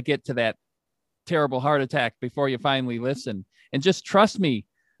want you to get to that terrible heart attack before you finally listen, and just trust me.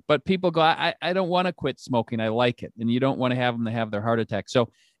 But people go, I don't want to quit smoking. I like it. And you don't want to have them to have their heart attack. So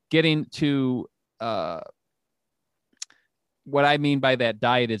getting to what I mean by that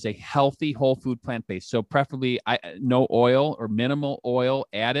diet is a healthy whole food plant-based. So preferably no oil or minimal oil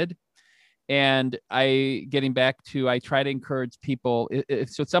added. And I try to encourage people.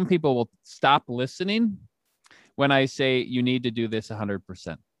 So some people will stop listening when I say you need to do this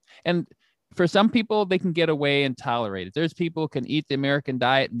 100%. And for some people, they can get away and tolerate it. There's people who can eat the American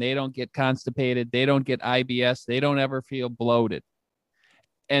diet and they don't get constipated. They don't get IBS. They don't ever feel bloated.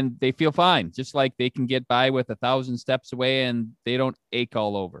 And they feel fine, just like they can get by with 1,000 steps away and they don't ache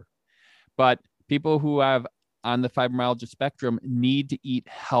all over. But people who have on the fibromyalgia spectrum need to eat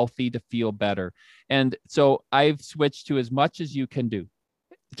healthy to feel better. And so I've switched to as much as you can do,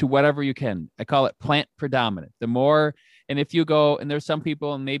 to whatever you can. I call it plant predominant. The more, and if you go, and there's some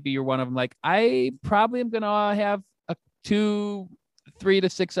people, and maybe you're one of them, like, I probably am going to have 3 to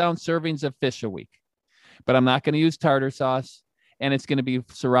 6 ounce servings of fish a week, but I'm not going to use tartar sauce. And it's going to be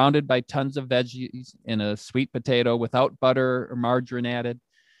surrounded by tons of veggies and a sweet potato without butter or margarine added.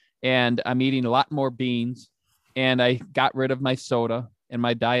 And I'm eating a lot more beans. And I got rid of my soda and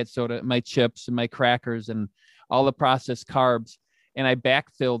my diet soda, my chips and my crackers and all the processed carbs. And I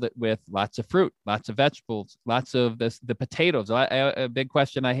backfilled it with lots of fruit, lots of vegetables, lots of the potatoes. A big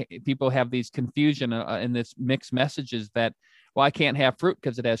question. People have these confusion in this mixed messages that, well, I can't have fruit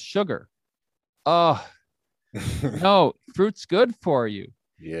because it has sugar. Oh, no, fruit's good for you.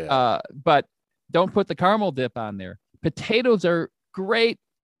 Yeah. But don't put the caramel dip on there. Potatoes are great.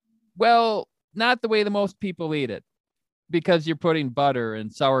 Well, not the way the most people eat it, because you're putting butter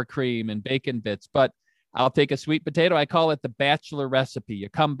and sour cream and bacon bits. But I'll take a sweet potato. I call it the bachelor recipe. You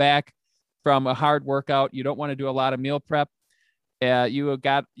come back from a hard workout. You don't want to do a lot of meal prep. You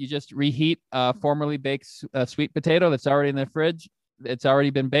just reheat formerly baked sweet potato that's already in the fridge. It's already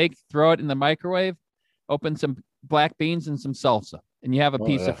been baked. Throw it in the microwave. Open some black beans and some salsa, and you have a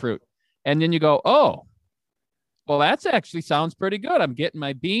piece of fruit. And then you go, oh, well, that's actually sounds pretty good. I'm getting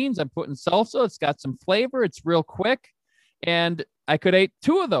my beans. I'm putting salsa. It's got some flavor. It's real quick. And I could eat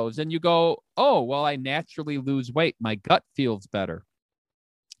 2 of those. And you go, oh, well, I naturally lose weight. My gut feels better.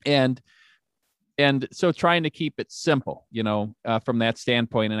 And so trying to keep it simple, from that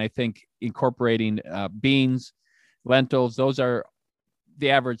standpoint. And I think incorporating beans, lentils, those are the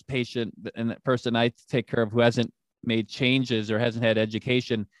average patient and the person I take care of who hasn't made changes or hasn't had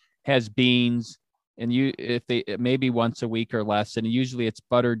education has beans. And if they maybe once a week or less, and usually it's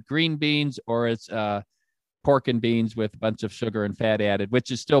buttered green beans or it's pork and beans with a bunch of sugar and fat added,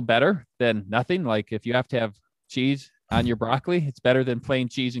 which is still better than nothing. Like if you have to have cheese on your broccoli, it's better than plain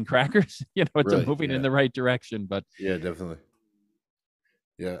cheese and crackers. It's right, moving in the right direction. But yeah, definitely.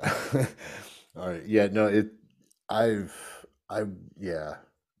 Yeah. All right. Yeah. No.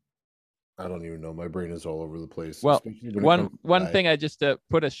 I don't even know. My brain is all over the place. Well, one thing I just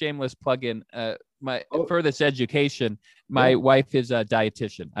put a shameless plug in. For this education, my wife is a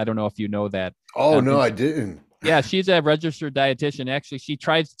dietitian. I don't know if you know that. Oh, no, I didn't. Yeah, she's a registered dietitian. Actually, she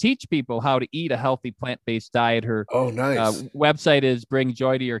tries to teach people how to eat a healthy plant-based diet. Her nice website is Bring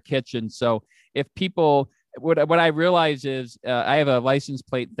Joy to Your Kitchen. So if people, what I realize is I have a license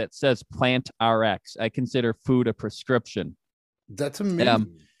plate that says Plant RX. I consider food a prescription. That's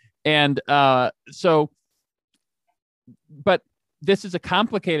amazing. But this is a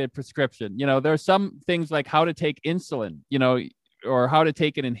complicated prescription. There are some things like how to take insulin, or how to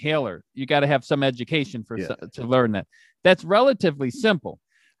take an inhaler. You got to have some education to learn that. That's relatively simple.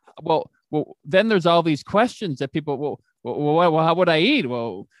 Well, then there's all these questions that people, how would I eat?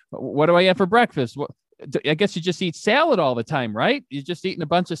 Well, what do I have for breakfast? Well, I guess you just eat salad all the time, right? You're just eating a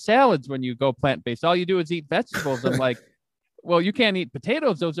bunch of salads when you go plant-based. All you do is eat vegetables. I'm like, well, you can't eat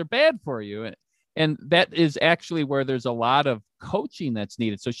potatoes. Those are bad for you. And that is actually where there's a lot of coaching that's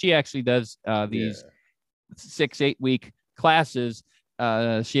needed. So she actually does these 6-8 week classes.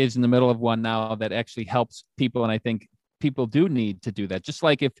 She is in the middle of one now that actually helps people. And I think people do need to do that. Just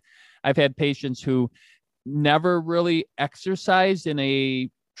like if I've had patients who never really exercised in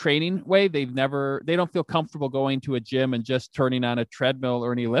a training way. They don't feel comfortable going to a gym and just turning on a treadmill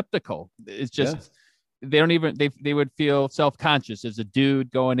or an elliptical. It's just, they would feel self-conscious as a dude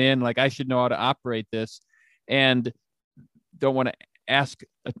going in, like I should know how to operate this, and don't want to ask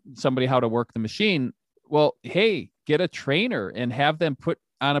somebody how to work the machine. Well, hey, get a trainer and have them put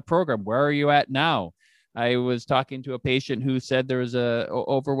on a program. Where are you at now? I was talking to a patient who said there was a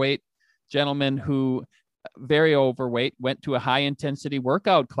overweight gentleman who very overweight, went to a high intensity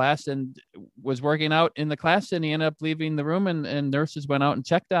workout class and was working out in the class, and he ended up leaving the room, and nurses went out and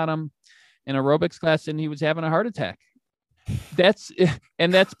checked on him in aerobics class, and he was having a heart attack. That's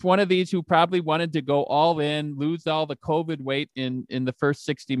one of these who probably wanted to go all in, lose all the COVID weight in the first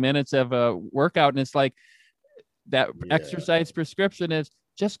 60 minutes of a workout. And it's like, that Yeah. exercise prescription is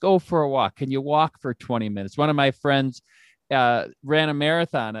just go for a walk. Can you walk for 20 minutes? One of my friends ran a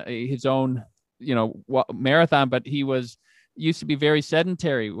marathon, his own, marathon, but he used to be very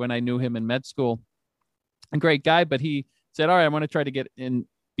sedentary when I knew him in med school. A great guy, but he said, all right, I want to try to get in,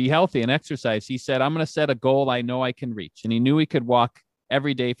 be healthy and exercise. He said, I'm going to set a goal I know I can reach. And he knew he could walk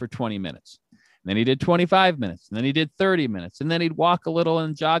every day for 20 minutes. And then he did 25 minutes, and then he did 30 minutes, and then he'd walk a little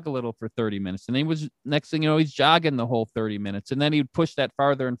and jog a little for 30 minutes. And then next thing you know, he's jogging the whole 30 minutes. And then he'd push that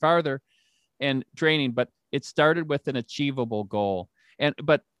farther and farther and training. But it started with an achievable goal.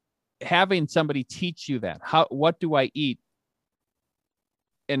 But having somebody teach you that, what do I eat?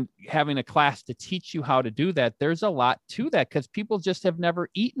 And having a class to teach you how to do that, there's a lot to that, because people just have never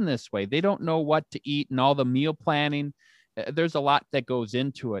eaten this way. They don't know what to eat and all the meal planning. There's a lot that goes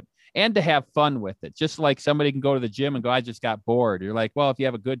into it, and to have fun with it. Just like somebody can go to the gym and go, I just got bored. You're like, well, if you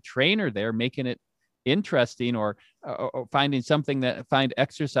have a good trainer there, making it interesting, or finding something find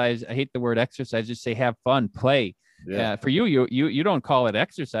exercise. I hate the word exercise. Just say, have fun, play. Yeah. For you don't call it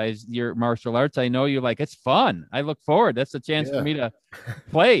exercise. Your martial arts, I know you like, it's fun. I look forward. That's a chance for me to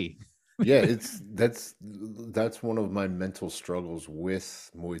play. Yeah, that's one of my mental struggles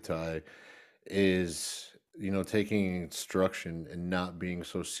with Muay Thai is, taking instruction and not being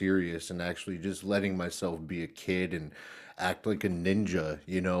so serious, and actually just letting myself be a kid and act like a ninja,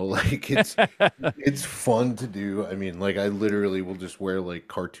 like it's fun to do. I mean, like, I literally will just wear like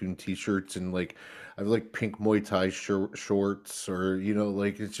cartoon t-shirts, and like I have like pink Muay Thai shorts, or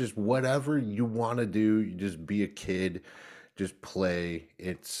like, it's just whatever you want to do. You just be a kid, just play.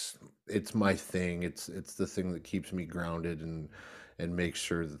 It's my thing. It's the thing that keeps me grounded and makes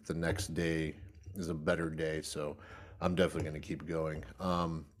sure that the next day is a better day. So I'm definitely going to keep going.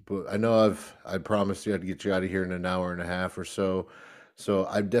 But I know I promised you I'd get you out of here in an hour and a half or so. So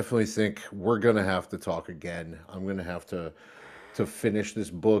I definitely think we're going to have to talk again. I'm going to have to finish this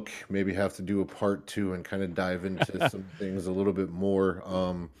book, maybe have to do a part 2 and kind of dive into some things a little bit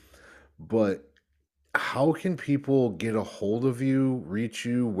more. But how can people get a hold of you, reach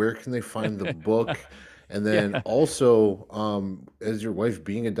you? Where can they find the book? And then also, as your wife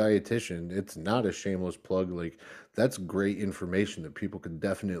being a dietitian, it's not a shameless plug. Like, that's great information that people could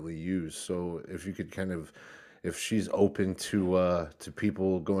definitely use. So if you could if she's open to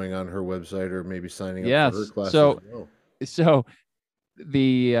people going on her website or maybe signing up for her class as well. So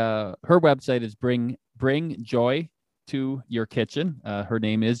the her website is bring joy to your kitchen. Her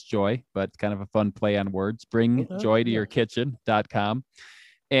name is Joy, but kind of a fun play on words. Bring joy to your kitchen.com.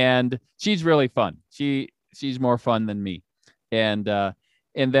 And she's really fun. She's more fun than me. And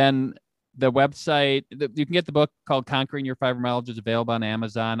then the website, you can get the book called Conquering Your Fibromyalgia, is available on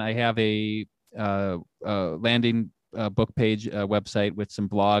Amazon. I have a landing book page website with some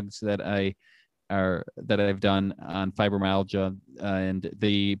blogs that I've done on fibromyalgia, and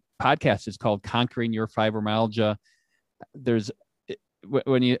the podcast is called Conquering Your Fibromyalgia.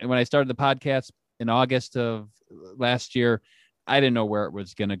 When I started the podcast in August of last year, I didn't know where it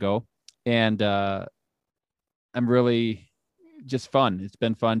was going to go. And I'm really just fun. It's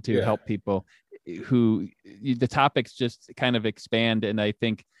been fun to help people who the topics just kind of expand. And I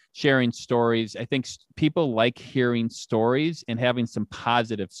think sharing stories, I think people like hearing stories and having some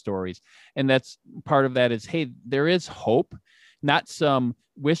positive stories. And that's part of that is, hey, there is hope, not some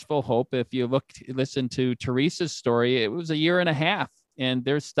wishful hope. If you listen to Teresa's story, it was a year and a half, and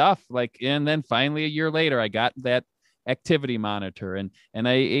there's stuff like, and then finally a year later, I got that activity monitor, and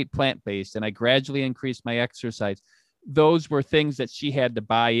I ate plant-based, and I gradually increased my exercise. Those were things that she had to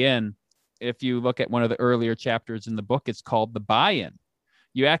buy in. If you look at one of the earlier chapters in the book, it's called the buy-in.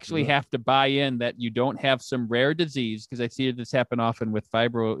 You actually have to buy in that you don't have some rare disease, because I see this happen often with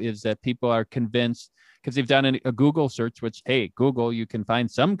fibro, is that people are convinced because they've done a Google search, which, hey, Google, you can find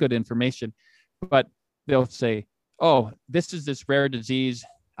some good information, but they'll say, oh, this is this rare disease.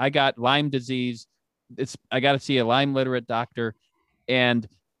 I got Lyme disease. I got to see a Lyme literate doctor. And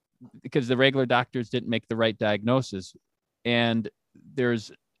because the regular doctors didn't make the right diagnosis. And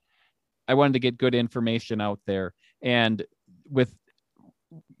I wanted to get good information out there. And with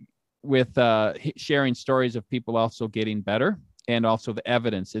sharing stories of people also getting better, and also the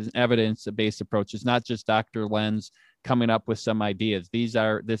evidence-based approach. It's not just Dr. Lenz coming up with some ideas.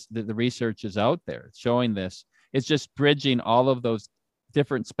 The research is out there showing this. It's just bridging all of those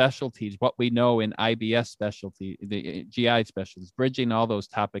different specialties, what we know in IBS specialty, the GI specialties, bridging all those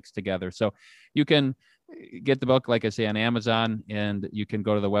topics together. So you can get the book, like I say, on Amazon, and you can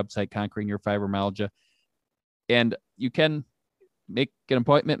go to the website, Conquering Your Fibromyalgia, and you can make an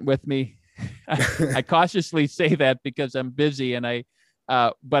appointment with me. I cautiously say that because I'm busy, and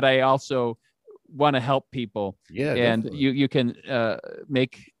but I also want to help people. Yeah, and definitely. you can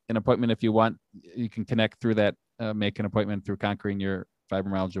make an appointment if you want. You can connect through that, make an appointment through Conquering Your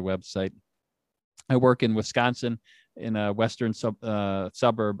Fibromyalgia website. I work in Wisconsin, in a western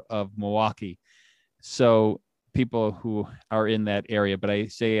suburb of Milwaukee. So people who are in that area, but I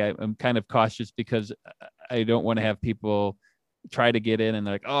say I'm kind of cautious because I don't want to have people try to get in and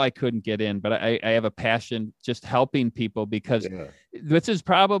they're like, oh, I couldn't get in. But I have a passion just helping people, because Yeah. this is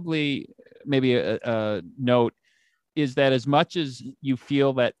probably maybe a note, is that as much as you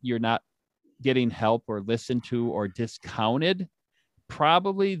feel that you're not getting help or listened to or discounted,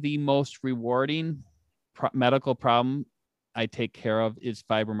 probably the most rewarding medical problem I take care of is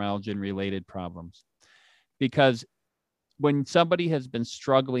fibromyalgia and related problems. Because when somebody has been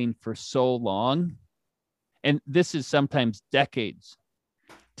struggling for so long, and this is sometimes decades,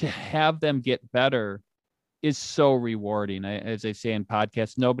 to have them get better is so rewarding. As I say in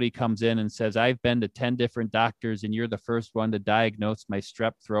podcasts, nobody comes in and says, I've been to 10 different doctors and you're the first one to diagnose my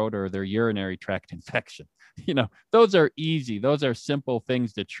strep throat or their urinary tract infection. Those are easy. Those are simple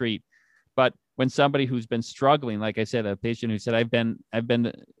things to treat. But when somebody who's been struggling, like I said, a patient who said,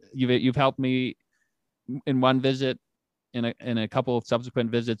 you've helped me in one visit, in a couple of subsequent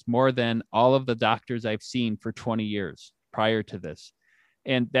visits, more than all of the doctors I've seen for 20 years prior to this.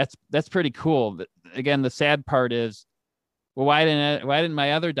 And that's pretty cool. Again, the sad part is, well, why didn't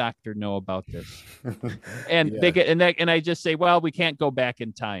my other doctor know about this? And Yeah. and I just say, well, we can't go back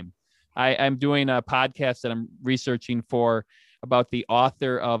in time. I'm doing a podcast that I'm researching for about the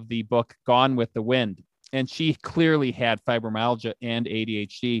author of the book Gone with the Wind, and she clearly had fibromyalgia and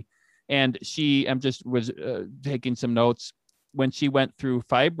ADHD. And was taking some notes when she went through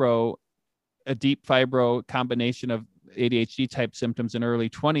a deep fibro combination of ADHD type symptoms in early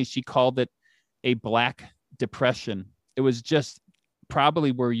 20s. She called it a black depression. It was just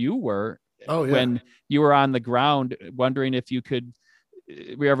probably where you were when you were on the ground wondering if you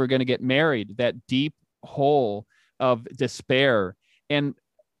were ever going to get married, that deep hole of despair. And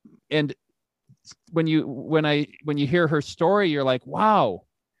when you hear her story, you're like, wow,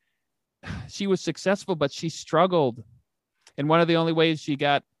 she was successful, but she struggled. And one of the only ways she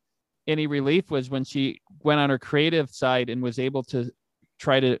got any relief was when she went on her creative side and was able to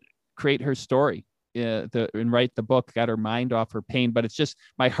try to create her story and write the book, got her mind off her pain. But it's just,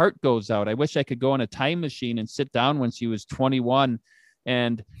 my heart goes out. I wish I could go in a time machine and sit down when she was 21,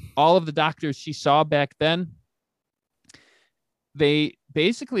 and all of the doctors she saw back then, they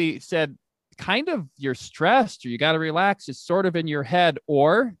basically said, kind of, you're stressed, or you got to relax. It's sort of in your head.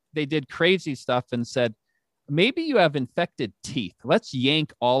 Or they did crazy stuff and said, maybe you have infected teeth. Let's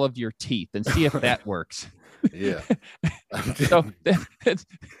yank all of your teeth and see if that works. Yeah.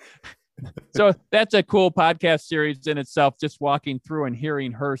 So that's a cool podcast series in itself, just walking through and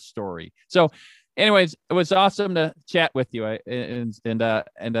hearing her story. So anyways, it was awesome to chat with you. And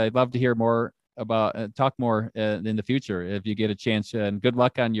I'd love to hear more about, talk more in the future if you get a chance, and good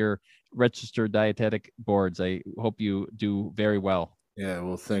luck on your registered dietetic boards. I hope you do very well. Yeah,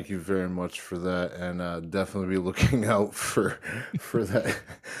 well, thank you very much for that, and definitely be looking out for that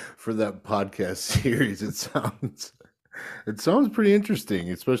podcast series. It sounds pretty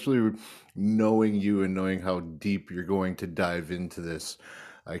interesting, especially knowing you and knowing how deep you're going to dive into this.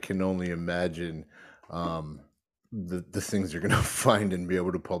 I can only imagine the things you're going to find and be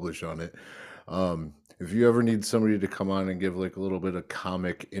able to publish on it. If you ever need somebody to come on and give like a little bit of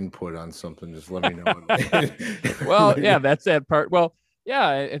comic input on something, just let me know. Well, yeah, that's that part. Well, yeah,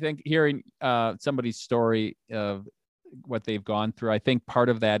 I think hearing somebody's story of what they've gone through, I think part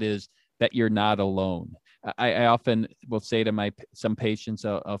of that is that you're not alone. I often will say to some patients,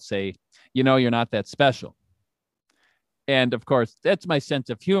 I'll say, you're not that special. And of course, that's my sense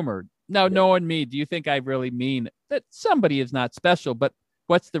of humor. Now, knowing me, do you think I really mean that somebody is not special? But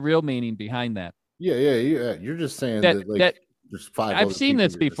what's the real meaning behind that? Yeah. You're just saying that there's 5 I've seen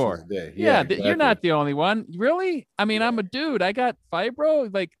this before. Yeah, exactly. You're not the only one. Really? I mean, I'm a dude. I got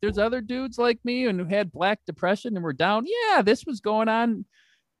fibro. Like, there's other dudes like me and who had black depression and were down. Yeah, this was going on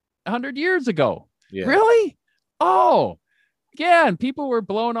 100 years ago. Yeah. Really? Oh, yeah. And people were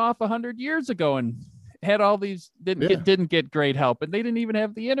blown off 100 years ago and had all these, didn't get great help. And they didn't even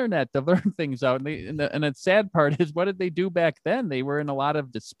have the internet to learn things out. And the sad part is, what did they do back then? They were in a lot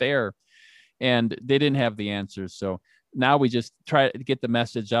of despair and they didn't have the answers. So now we just try to get the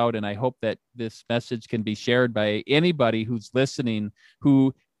message out. And I hope that this message can be shared by anybody who's listening,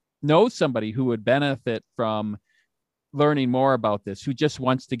 who knows somebody who would benefit from learning more about this, who just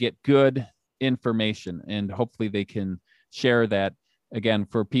wants to get good information. And hopefully they can share that, again,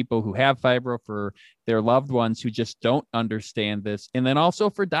 for people who have fibro, for their loved ones who just don't understand this. And then also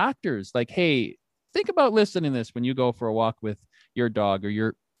for doctors, like, hey, think about listening to this when you go for a walk with your dog or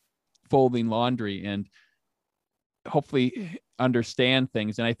you're folding laundry, and hopefully understand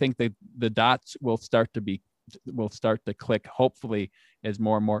things. And I think that the dots will start to click, hopefully, as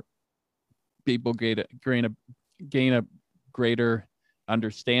more and more people gain a greater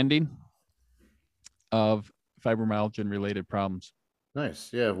understanding of fibromyalgia and related problems.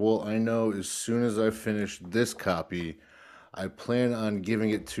 Nice. Yeah. Well, I know as soon as I finish this copy, I plan on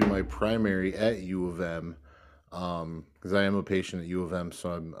giving it to my primary at U of M, because I am a patient at U of M.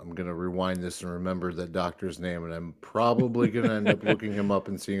 So I'm going to rewind this and remember that doctor's name, and I'm probably going to end up looking him up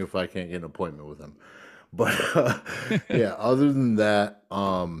and seeing if I can't get an appointment with him. But yeah, other than that,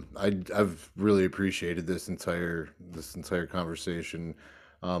 I've really appreciated this entire conversation.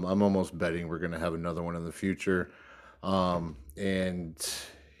 I'm almost betting we're going to have another one in the future. And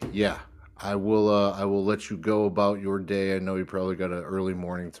yeah, I will let you go about your day. I know you probably got an early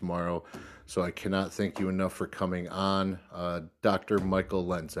morning tomorrow, so I cannot thank you enough for coming on. Dr. Michael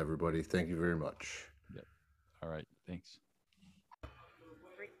Lenz, everybody. Thank you very much. Yep. All right. Thanks.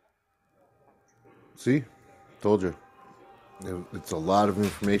 See, told you. It's a lot of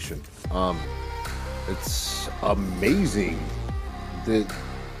information. It's amazing that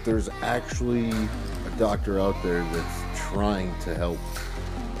there's actually a doctor out there that's trying to help,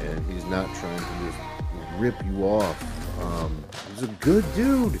 and he's not trying to just rip you off. He's a good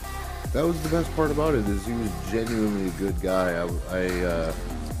dude. That was the best part about it, is he was genuinely a good guy. I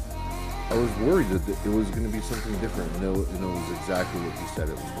was worried that it was going to be something different, and it was exactly what he said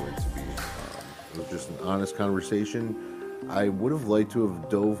it was going to be. It was just an honest conversation. I would have liked to have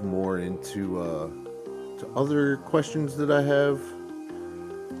dove more into to other questions that I have,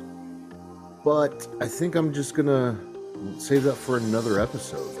 but I think I'm just gonna save that for another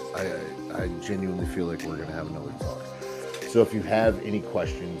episode. I genuinely feel like we're gonna have another talk. So if you have any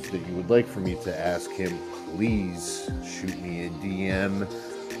questions that you would like for me to ask him, please shoot me a DM.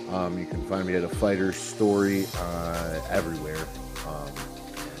 You can find me at A Fighter's Story everywhere.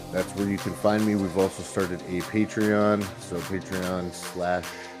 That's where you can find me. We've also started a Patreon, so Patreon/A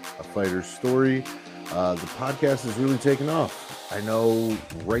Fighter's Story. The podcast is really taking off. I know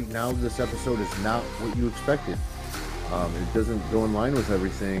right now this episode is not what you expected. It doesn't go in line with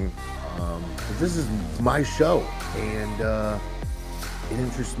everything. But this is my show, and it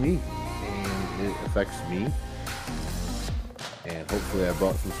interests me, and it affects me. And hopefully I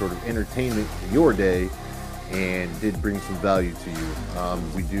brought some sort of entertainment to your day and did bring some value to you.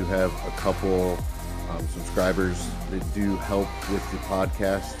 We do have a couple subscribers that do help with the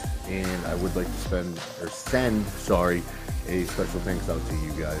podcast, and I would like to send a special thanks out to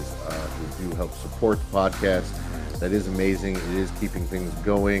you guys who do help support the podcast. That is amazing. It is keeping things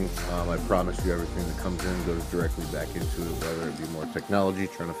going. I promise you everything that comes in goes directly back into it, whether it be more technology,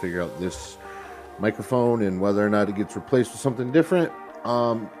 trying to figure out this microphone and whether or not it gets replaced with something different.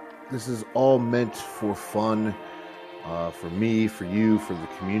 This is all meant for fun, for me, for you, for the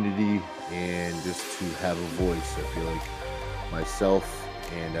community, and just to have a voice. I feel like myself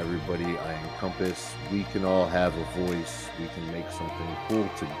and everybody I encompass, we can all have a voice. We can make something cool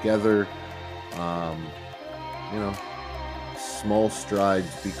together. Small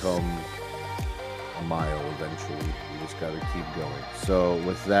strides become a mile eventually. You just got to keep going. So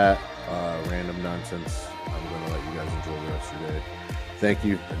with that random nonsense, I'm going to let you guys enjoy the rest of your day. Thank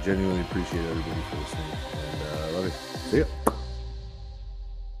you. I genuinely appreciate everybody for listening, and I love you. See ya.